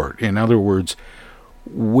Court? In other words,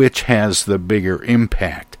 which has the bigger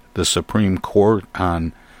impact, the Supreme Court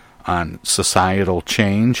on societal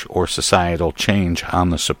change or societal change on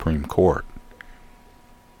the Supreme Court?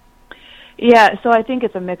 Yeah, so I think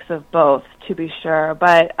it's a mix of both, to be sure.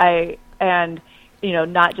 But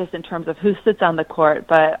not just in terms of who sits on the court,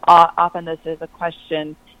 but often this is a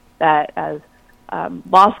question that, as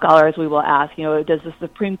law scholars, we will ask, does the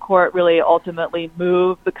Supreme Court really ultimately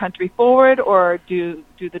move the country forward, or do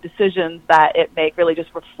the decisions that it make really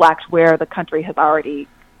just reflect where the country has already,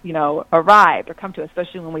 arrived or come to,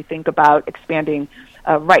 especially when we think about expanding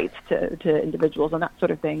rights to individuals and that sort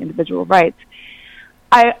of thing, individual rights.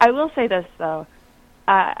 I will say this, though.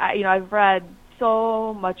 I've read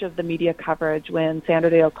so much of the media coverage when Sandra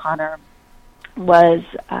Day O'Connor was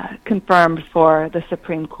confirmed for the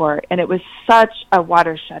Supreme Court, and it was such a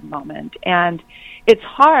watershed moment. And it's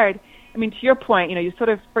hard. I mean, to your point, you sort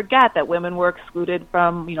of forget that women were excluded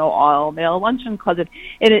from, all male luncheon clubs,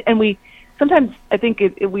 and we sometimes, I think,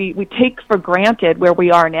 we take for granted where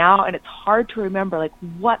we are now, and it's hard to remember like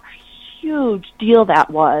what a huge deal that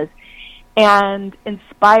was, and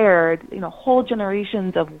inspired whole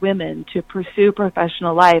generations of women to pursue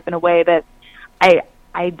professional life in a way that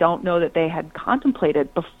I don't know that they had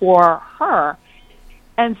contemplated before her.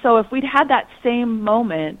 And so if we'd had that same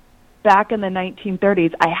moment back in the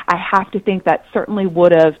 1930s, I have to think that certainly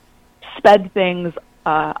would have sped things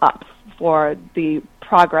up for the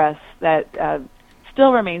progress that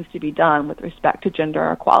still remains to be done with respect to gender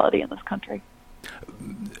equality in this country.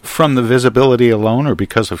 From the visibility alone, or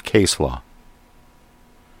because of case law?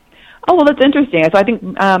 Oh, well, that's interesting. So I think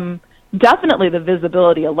definitely the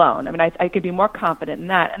visibility alone. I mean, I could be more confident in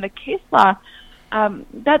that. And the case law,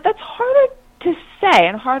 that's harder to say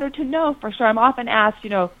and harder to know for sure. I'm often asked,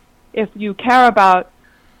 if you care about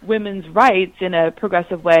women's rights in a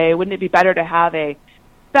progressive way, wouldn't it be better to have a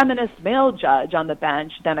feminist male judge on the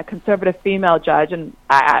bench than a conservative female judge. And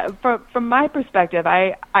from my perspective,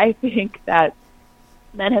 I think that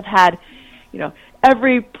men have had,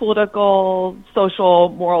 every political, social,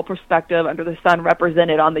 moral perspective under the sun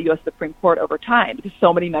represented on the U.S. Supreme Court over time, because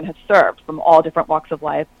so many men have served from all different walks of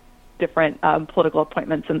life, different political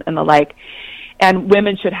appointments and the like. And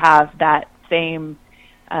women should have that same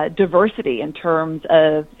diversity in terms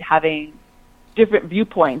of having different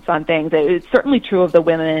viewpoints on things. It's certainly true of the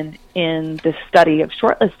women in this study of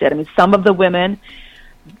shortlisted. I mean, some of the women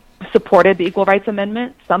supported the Equal Rights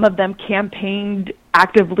Amendment. Some of them campaigned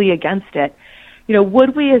actively against it.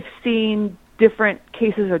 Would we have seen different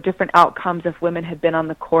cases or different outcomes if women had been on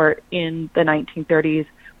the court in the 1930s?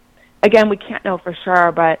 Again, we can't know for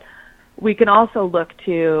sure, but we can also look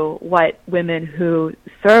to what women who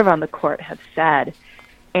serve on the court have said.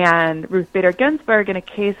 And Ruth Bader Ginsburg, in a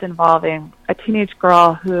case involving a teenage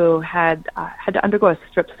girl who had to undergo a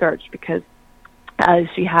strip search because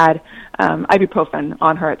she had ibuprofen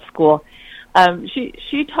on her at school.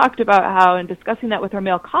 She talked about how, in discussing that with her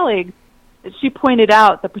male colleagues, she pointed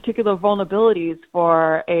out the particular vulnerabilities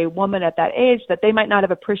for a woman at that age that they might not have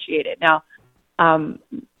appreciated. Now, and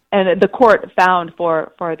the court found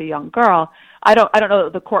for the young girl, I don't know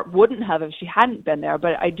that the court wouldn't have if she hadn't been there,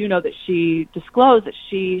 but I do know that she disclosed that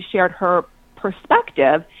she shared her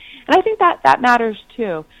perspective, and I think that matters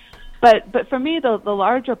too. But for me, the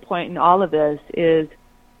larger point in all of this is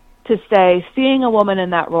to say seeing a woman in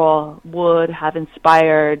that role would have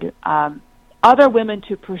inspired other women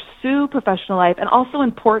to pursue professional life, and also,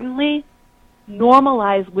 importantly,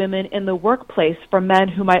 normalize women in the workplace for men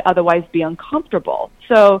who might otherwise be uncomfortable.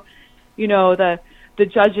 So, the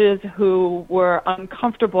judges who were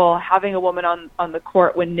uncomfortable having a woman on the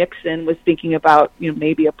court when Nixon was thinking about,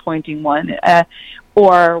 maybe appointing one,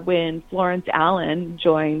 or when Florence Allen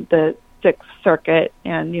joined the Sixth Circuit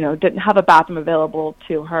and, didn't have a bathroom available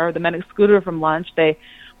to her. The men excluded her from lunch. They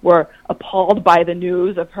were appalled by the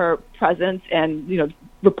news of her presence, and,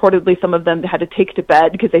 reportedly some of them had to take to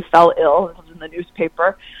bed because they fell ill. It was in the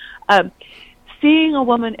newspaper. Seeing a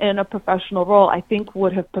woman in a professional role, I think,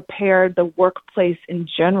 would have prepared the workplace in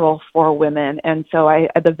general for women. And so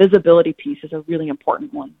the visibility piece is a really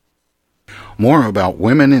important one. More about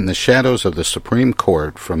women in the shadows of the Supreme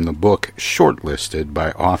Court from the book Shortlisted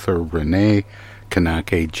by author Renee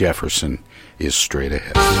Knake Jefferson is straight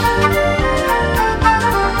ahead.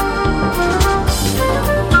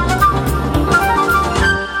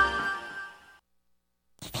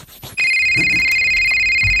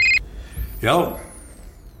 Hello.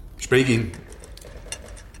 Speaking.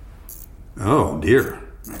 Oh, dear.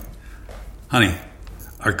 Honey,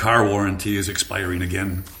 our car warranty is expiring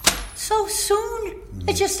again. So soon?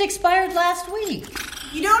 It just expired last week.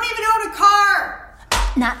 You don't even own a car!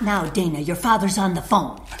 Not now, Dana. Your father's on the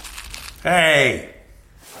phone. Hey!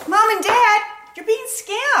 Mom and Dad, you're being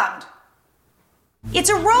scammed. It's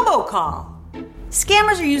a robocall.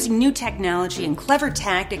 Scammers are using new technology and clever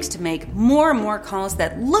tactics to make more and more calls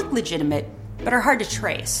that look legitimate but are hard to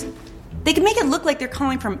trace. They can make it look like they're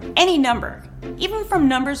calling from any number, even from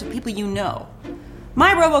numbers of people you know.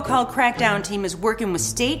 My robocall crackdown team is working with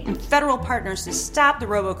state and federal partners to stop the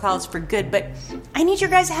robocalls for good, but I need your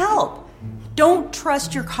guys' help. Don't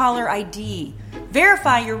trust your caller ID.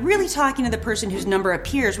 Verify you're really talking to the person whose number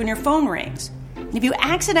appears when your phone rings. If you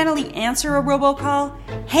accidentally answer a robocall,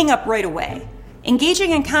 hang up right away. Engaging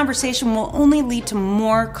in conversation will only lead to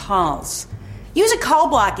more calls. Use a call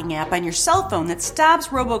blocking app on your cell phone that stops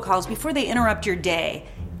robocalls before they interrupt your day.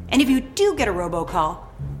 And if you do get a robocall,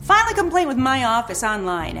 file a complaint with my office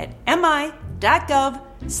online at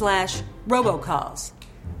mi.gov/robocalls.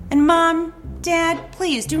 And Mom, Dad,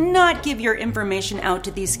 please do not give your information out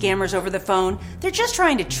to these scammers over the phone. They're just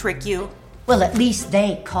trying to trick you. Well, at least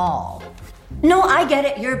they call. No, I get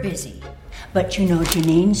it, you're busy. But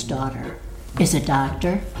Janine's daughter is a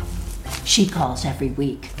doctor. She calls every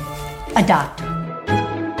week. A doctor.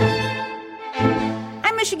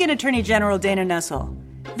 I'm Michigan Attorney General Dana Nessel.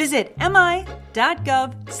 Visit mi.gov/AG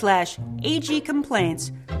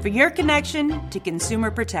complaints for your connection to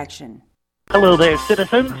consumer protection. Hello there,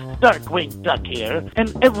 citizens. Darkwing Duck here,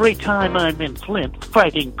 and every time I'm in Flint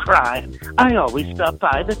fighting crime, I always stop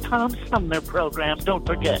by the Tom Sumner program. Don't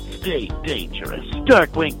forget, stay dangerous.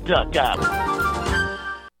 Darkwing Duck out.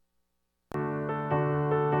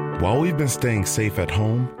 While we've been staying safe at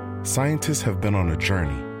home, scientists have been on a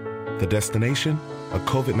journey. The destination? A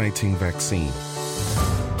COVID-19 vaccine.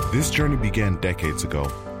 This journey began decades ago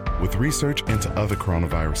with research into other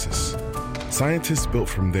coronaviruses. Scientists built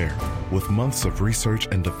from there with months of research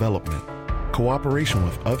and development, cooperation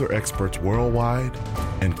with other experts worldwide,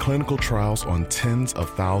 and clinical trials on tens of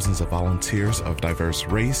thousands of volunteers of diverse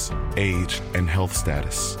race, age, and health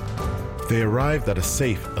status. They arrived at a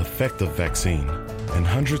safe, effective vaccine, and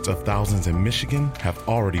hundreds of thousands in Michigan have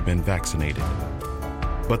already been vaccinated.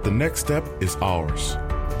 But the next step is ours.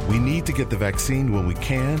 We need to get the vaccine when we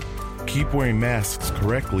can, keep wearing masks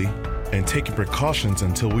correctly, and taking precautions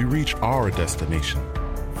until we reach our destination,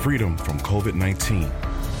 freedom from COVID-19,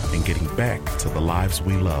 and getting back to the lives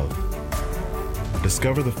we love.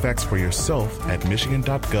 Discover the facts for yourself at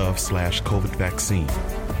michigan.gov/COVID vaccine.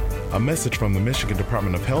 A message from the Michigan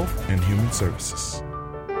Department of Health and Human Services.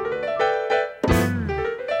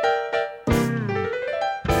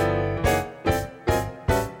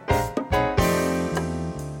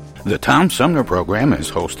 The Tom Sumner Program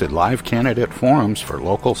has hosted live candidate forums for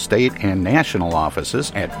local, state, and national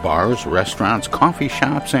offices at bars, restaurants, coffee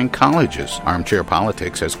shops, and colleges. Armchair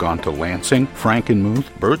Politics has gone to Lansing, Frankenmuth,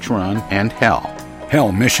 Birch Run, and Hell,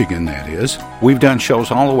 Michigan, that is. We've done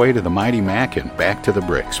shows all the way to the Mighty Mac and back to the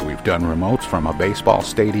Bricks. We've done remotes from a baseball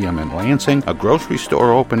stadium in Lansing, a grocery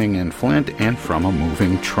store opening in Flint, and from a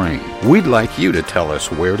moving train. We'd like you to tell us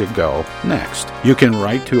where to go next. You can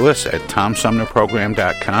write to us at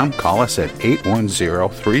TomSumnerProgram.com, call us at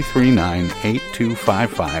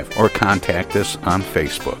 810-339-8255, or contact us on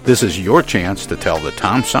Facebook. This is your chance to tell the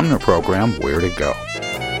Tom Sumner Program where to go.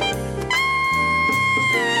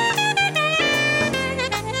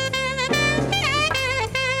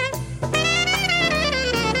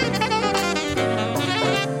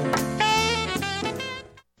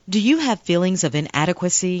 Do you have feelings of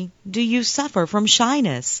inadequacy? Do you suffer from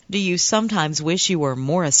shyness? Do you sometimes wish you were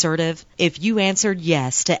more assertive? If you answered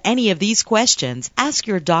yes to any of these questions, ask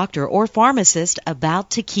your doctor or pharmacist about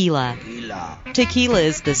tequila. Tequila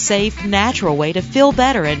is the safe, natural way to feel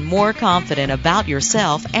better and more confident about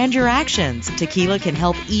yourself and your actions. Tequila can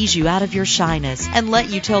help ease you out of your shyness and let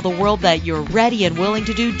you tell the world that you're ready and willing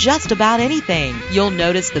to do just about anything. You'll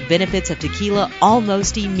notice the benefits of tequila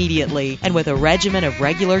almost immediately, and with a regimen of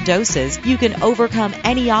regular doses, you can overcome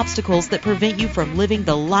any obstacles that prevent you from living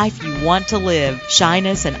the life you want to live.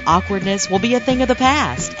 Shyness and awkwardness will be a thing of the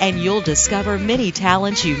past, and you'll discover many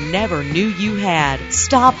talents you never knew you had.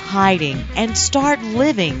 Stop hiding and start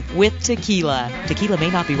living with tequila. Tequila may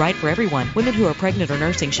not be right for everyone. Women who are pregnant or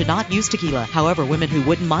nursing should not use tequila. However, women who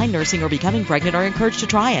wouldn't mind nursing or becoming pregnant are encouraged to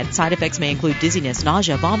try it. Side effects may include dizziness,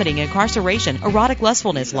 nausea, vomiting, incarceration, erotic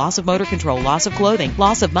lustfulness, loss of motor control, loss of clothing,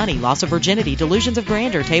 loss of money, loss of virginity, delusions of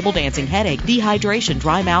grandeur, table dancing, headache, dehydration,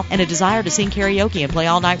 dry mouth, and a desire to sing karaoke and play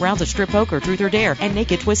all-night rounds of strip poker, truth or dare, and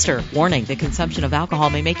naked twister. Warning, the consumption of alcohol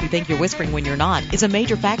may make you think you're whispering when you're not, is a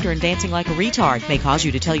major factor in dancing like a retard, may cause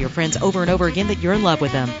you to tell your friends over and over again that you're in love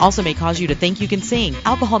with them, also may cause you to think you can sing.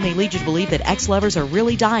 Alcohol may lead you to believe that ex-lovers are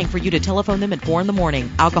really dying for you to telephone them at 4 in the morning.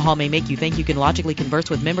 Alcohol may make you think you can logically converse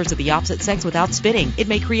with members of the opposite sex without spitting. It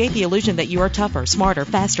may create the illusion that you are tougher, smarter,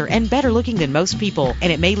 faster, and better looking than most people,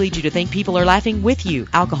 and it may lead you to think people are laughing with you.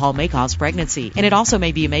 Alcohol may cause pregnancy, and it also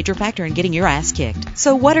may be a major factor in getting your ass kicked.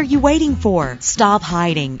 So what are you waiting for? Stop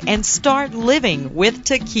hiding and start living with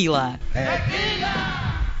tequila. Tequila!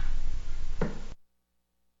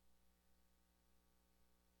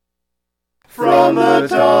 From the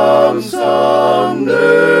Tom Sumner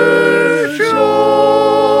Show.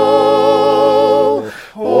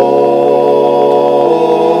 Oh,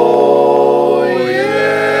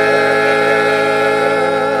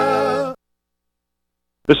 yeah.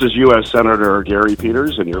 This is U.S. Senator Gary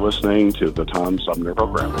Peters, and you're listening to the Tom Sumner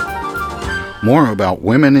Program. More about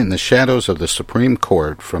women in the shadows of the Supreme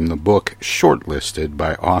Court from the book Shortlisted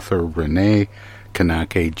by author Renee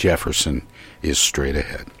Knake Jefferson is straight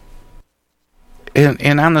ahead.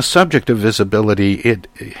 And on the subject of visibility,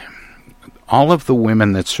 all of the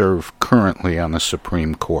women that serve currently on the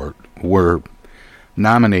Supreme Court were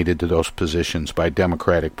nominated to those positions by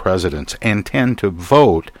Democratic presidents and tend to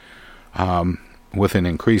vote with an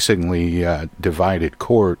increasingly divided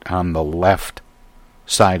court on the left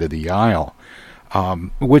side of the aisle,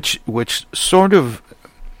 which sort of,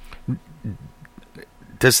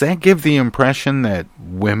 does that give the impression that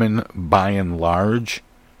women by and large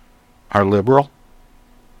are liberal?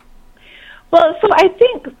 Well, so I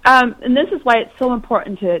think, and this is why it's so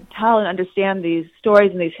important to tell and understand these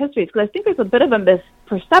stories and these histories, because I think there's a bit of a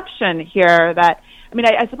misperception here that, I mean,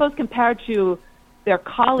 I suppose compared to their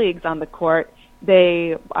colleagues on the court,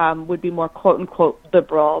 they would be more quote-unquote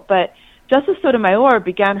liberal. But Justice Sotomayor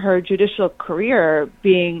began her judicial career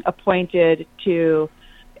being appointed to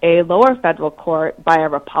a lower federal court by a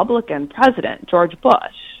Republican president, George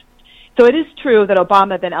Bush. So it is true that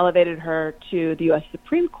Obama then elevated her to the U.S.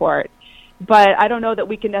 Supreme Court. But I don't know that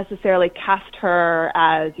we can necessarily cast her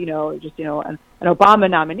as, an Obama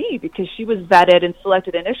nominee, because she was vetted and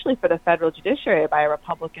selected initially for the federal judiciary by a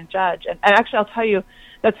Republican judge. And actually, I'll tell you,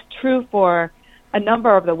 that's true for a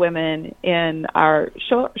number of the women in our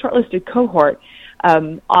shortlisted cohort.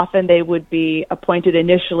 Often they would be appointed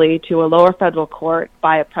initially to a lower federal court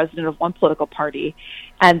by a president of one political party,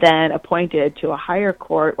 and then appointed to a higher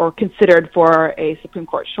court or considered for a Supreme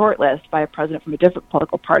Court shortlist by a president from a different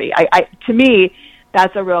political party. To me,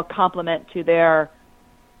 that's a real compliment to their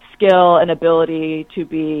skill and ability to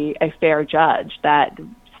be a fair judge, that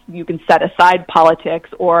you can set aside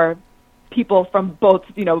politics, or people from both,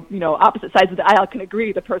 opposite sides of the aisle can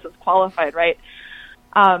agree the person's qualified, right?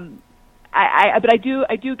 But I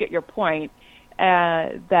do get your point,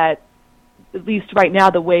 that at least right now,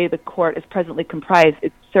 the way the court is presently comprised,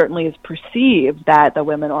 it certainly is perceived that the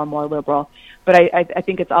women are more liberal. But I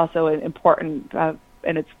think it's also important, and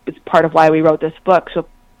it's part of why we wrote this book. So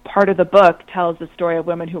part of the book tells the story of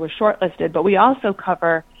women who were shortlisted, but we also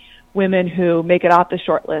cover women who make it off the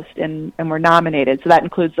shortlist and were nominated. So that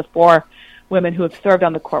includes the 4 women who have served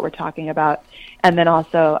on the court we're talking about, and then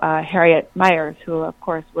also Harriet Miers, who, of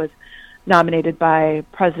course, was nominated by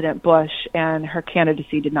President Bush, and her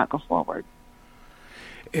candidacy did not go forward.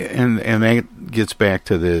 And that gets back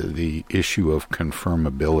to the issue of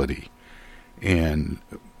confirmability and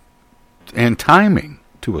timing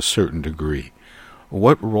to a certain degree.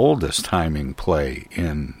 What role does timing play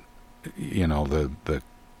in, the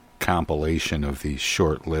compilation of these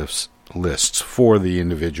short lists for the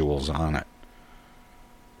individuals on it?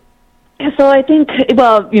 So I think,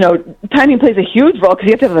 timing plays a huge role, because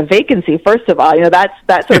you have to have a vacancy, first of all. That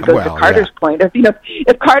sort of goes to Carter's point.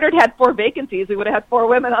 If Carter had 4 vacancies, we would have had 4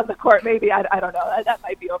 women on the court, maybe. I don't know. That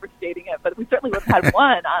might be overstating it, but we certainly would have had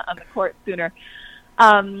one on the court sooner.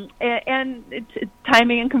 And it's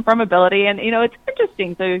timing and confirmability. And, it's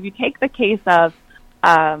interesting. So if you take the case of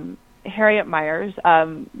Harriet Miers,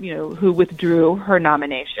 who withdrew her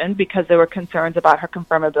nomination because there were concerns about her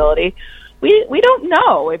confirmability, we don't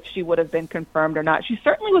know if she would have been confirmed or not. She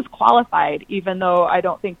certainly was qualified, even though I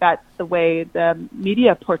don't think that's the way the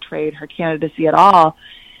media portrayed her candidacy at all.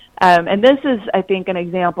 And this is, I think, an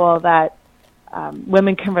example that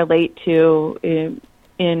women can relate to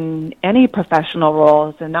in any professional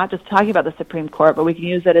roles, and not just talking about the Supreme Court, but we can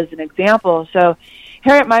use it as an example. So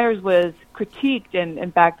Harriet Miers was critiqued, and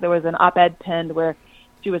in fact, there was an op-ed penned where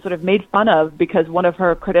she was sort of made fun of because one of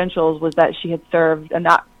her credentials was that she had served, and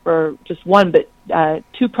not for just one, but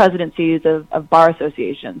 2 presidencies of bar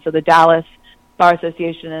associations. So the Dallas Bar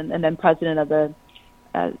Association and then president of the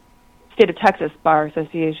State of Texas Bar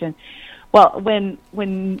Association. Well,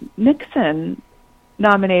 when Nixon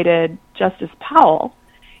nominated Justice Powell,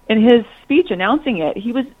 in his speech announcing it,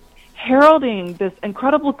 he was heralding this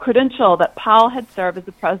incredible credential that Powell had served as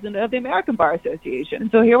the president of the American Bar Association.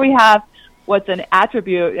 So here we have what's an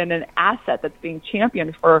attribute and an asset that's being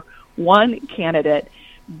championed for one candidate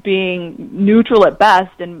being neutral at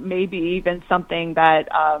best, and maybe even something that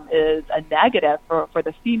is a negative for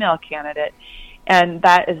the female candidate. And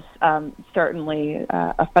that is certainly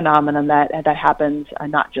a phenomenon that happens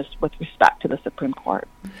not just with respect to the Supreme Court.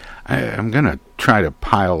 I'm going to try to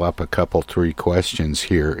pile up 3 questions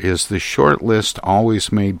here. Is the short list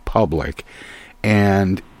always made public?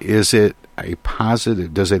 And is it a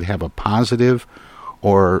positive? Does it have a positive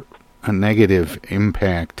or a negative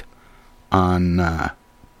impact on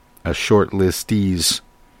a short listee's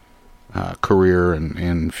career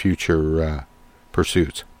and future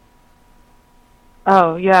pursuits?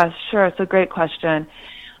 Oh, yes, sure. It's a great question.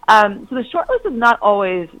 So the short list is not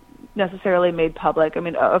always necessarily made public. I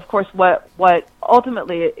mean, of course, what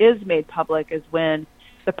ultimately is made public is when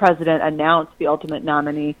the president announced the ultimate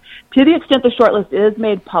nominee. To the extent the short list is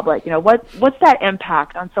made public, what's that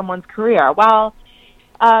impact on someone's career? Well,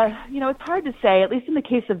 it's hard to say. At least in the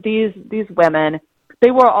case of these women,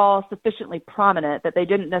 they were all sufficiently prominent that they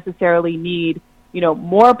didn't necessarily need,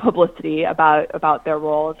 more publicity about their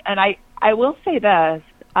roles. And I will say this,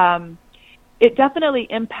 it definitely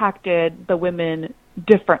impacted the women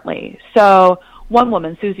differently. So one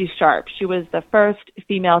woman, Susie Sharp, she was the first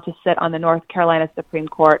female to sit on the North Carolina Supreme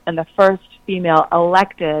Court and the first female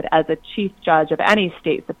elected as a chief judge of any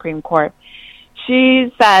state Supreme Court.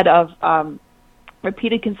 She said of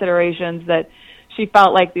repeated considerations that she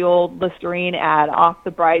felt like the old Listerine ad, off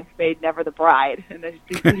the bridesmaid, never the bride. And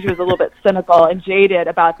she was a little bit cynical and jaded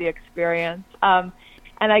about the experience. And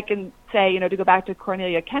I can say, to go back to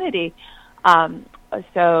Cornelia Kennedy, a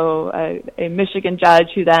Michigan judge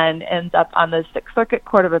who then ends up on the Sixth Circuit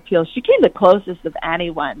Court of Appeals, she came the closest of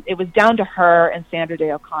anyone. It was down to her and Sandra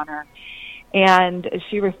Day O'Connor. And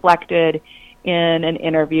she reflected in an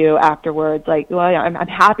interview afterwards, like, well, I'm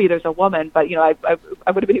happy there's a woman, but, you know,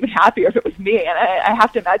 I would have been even happier if it was me. And I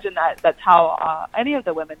have to imagine that's how any of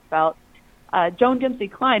the women felt. Joan Dempsey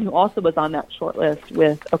Klein, who also was on that short list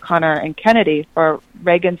with O'Connor and Kennedy for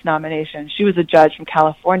Reagan's nomination, she was a judge from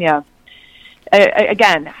California.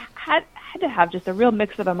 Again, had to have just a real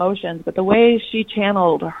mix of emotions, but the way she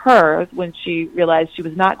channeled hers when she realized she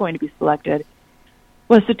was not going to be selected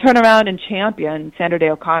was to turn around and champion Sandra Day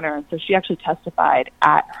O'Connor. And so she actually testified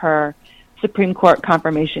at her Supreme Court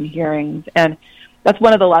confirmation hearings. And that's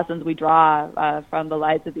one of the lessons we draw from the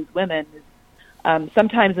lives of these women.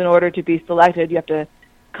 Sometimes in order to be selected, you have to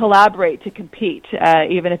collaborate to compete,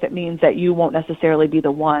 even if it means that you won't necessarily be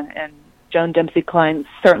the one. And Joan Dempsey Klein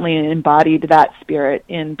certainly embodied that spirit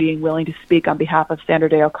in being willing to speak on behalf of Sandra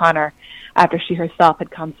Day O'Connor after she herself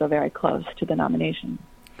had come so very close to the nomination.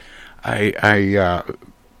 I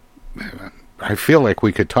feel like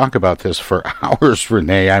we could talk about this for hours,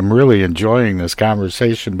 Renee. I'm really enjoying this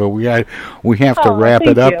conversation, but we have to wrap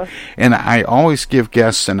it up. And I always give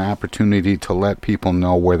guests an opportunity to let people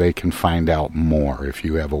know where they can find out more. If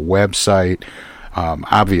you have a website,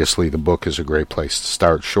 obviously the book is a great place to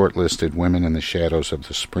start. Shortlisted: Women in the Shadows of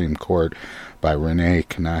the Supreme Court by Renee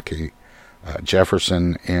Knake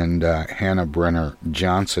Jefferson and Hannah Brenner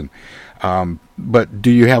Johnson. But do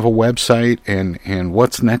you have a website, and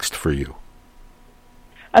what's next for you?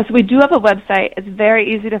 So we do have a website. It's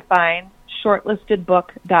very easy to find,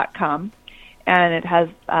 shortlistedbook.com, and it has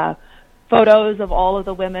photos of all of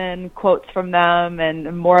the women, quotes from them,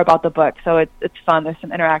 and more about the book. So it's fun. There's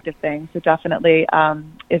some interactive things. So definitely,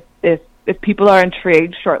 if people are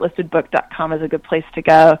intrigued, shortlistedbook.com is a good place to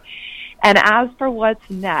go. And as for what's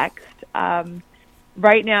next,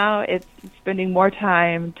 right now it's spending more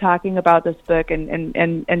time talking about this book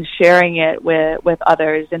and sharing it with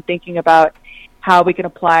others, and thinking about how we can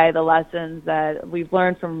apply the lessons that we've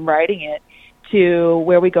learned from writing it to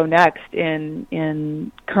where we go next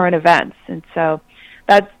in current events. And so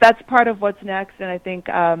that's part of what's next. And I think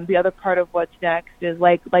the other part of what's next is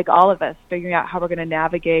like all of us, figuring out how we're going to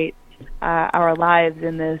navigate our lives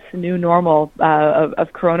in this new normal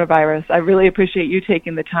of coronavirus. I really appreciate you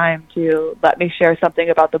taking the time to let me share something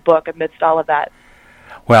about the book amidst all of that.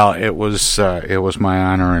 Well, it was my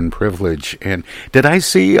honor and privilege. And did I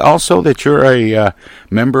see also that you're a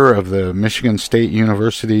member of the Michigan State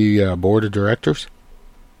University Board of Directors?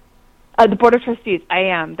 The Board of Trustees, I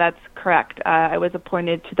am. That's correct. I was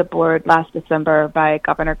appointed to the board last December by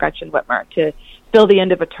Governor Gretchen Whitmer to fill the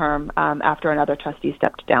end of a term after another trustee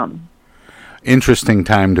stepped down. Interesting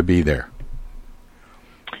time to be there.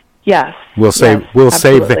 Yes. We'll save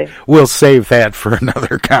that for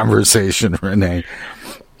another conversation, Renee.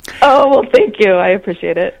 Oh, well, thank you. I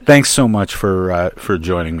appreciate it. Thanks so much for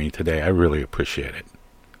joining me today. I really appreciate it.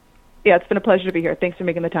 Yeah, it's been a pleasure to be here. Thanks for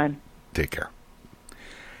making the time. Take care.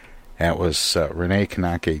 That was Renee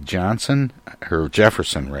Knake Jefferson,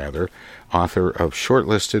 author of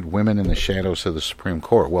Shortlisted: Women in the Shadows of the Supreme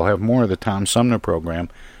Court. We'll have more of the Tom Sumner program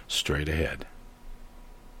straight ahead.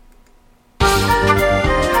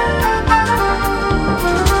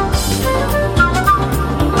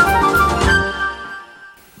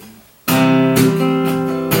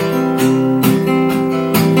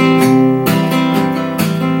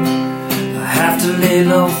 Lay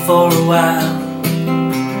low for a while,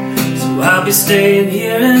 so I'll be staying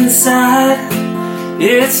here inside.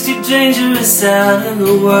 It's too dangerous out in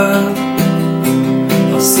the world.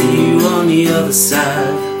 I'll see you on the other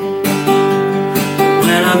side.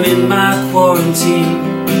 When I'm in my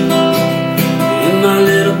quarantine, in my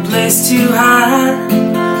little place to hide,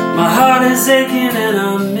 my heart is aching and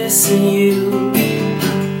I'm missing you.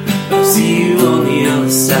 I'll see you on the other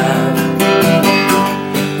side.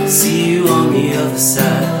 See you on the other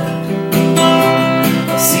side.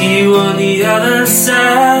 I'll see you on the other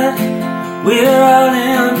side. We're all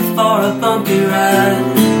in for a bumpy ride.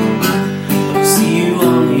 I'll see you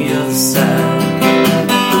on the other side.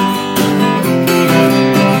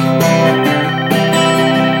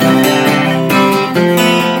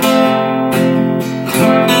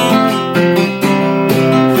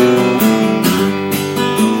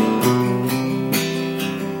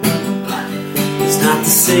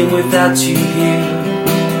 Sing without you here.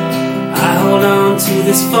 I hold on to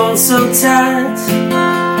this phone so tight,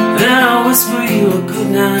 and I'll whisper you a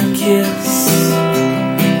goodnight kiss.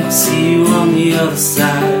 I'll see you on the other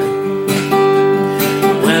side.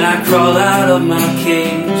 When I crawl out of my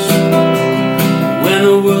cage, when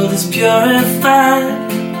the world is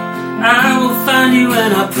purified, I will find you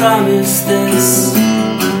and I promise this.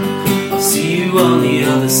 I'll see you on the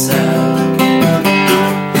other side.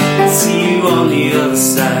 I'll see you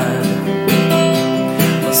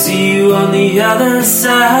the other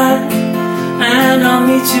side, and I'll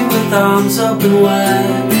meet you with arms open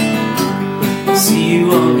wide. I'll see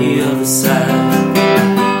you on the other side.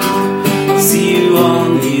 I'll see you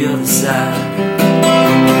on the other side.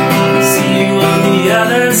 I'll see you on the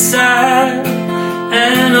other side,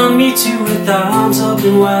 and I'll meet you with arms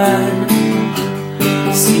open wide.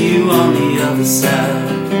 I'll see you on the other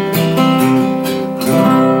side.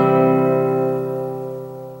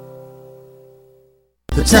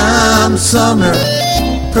 The Tom Sumner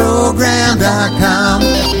Program.com.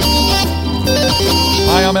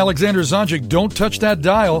 Hi, I'm Alexander Zonjic. Don't touch that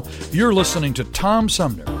dial. You're listening to Tom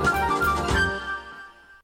Sumner.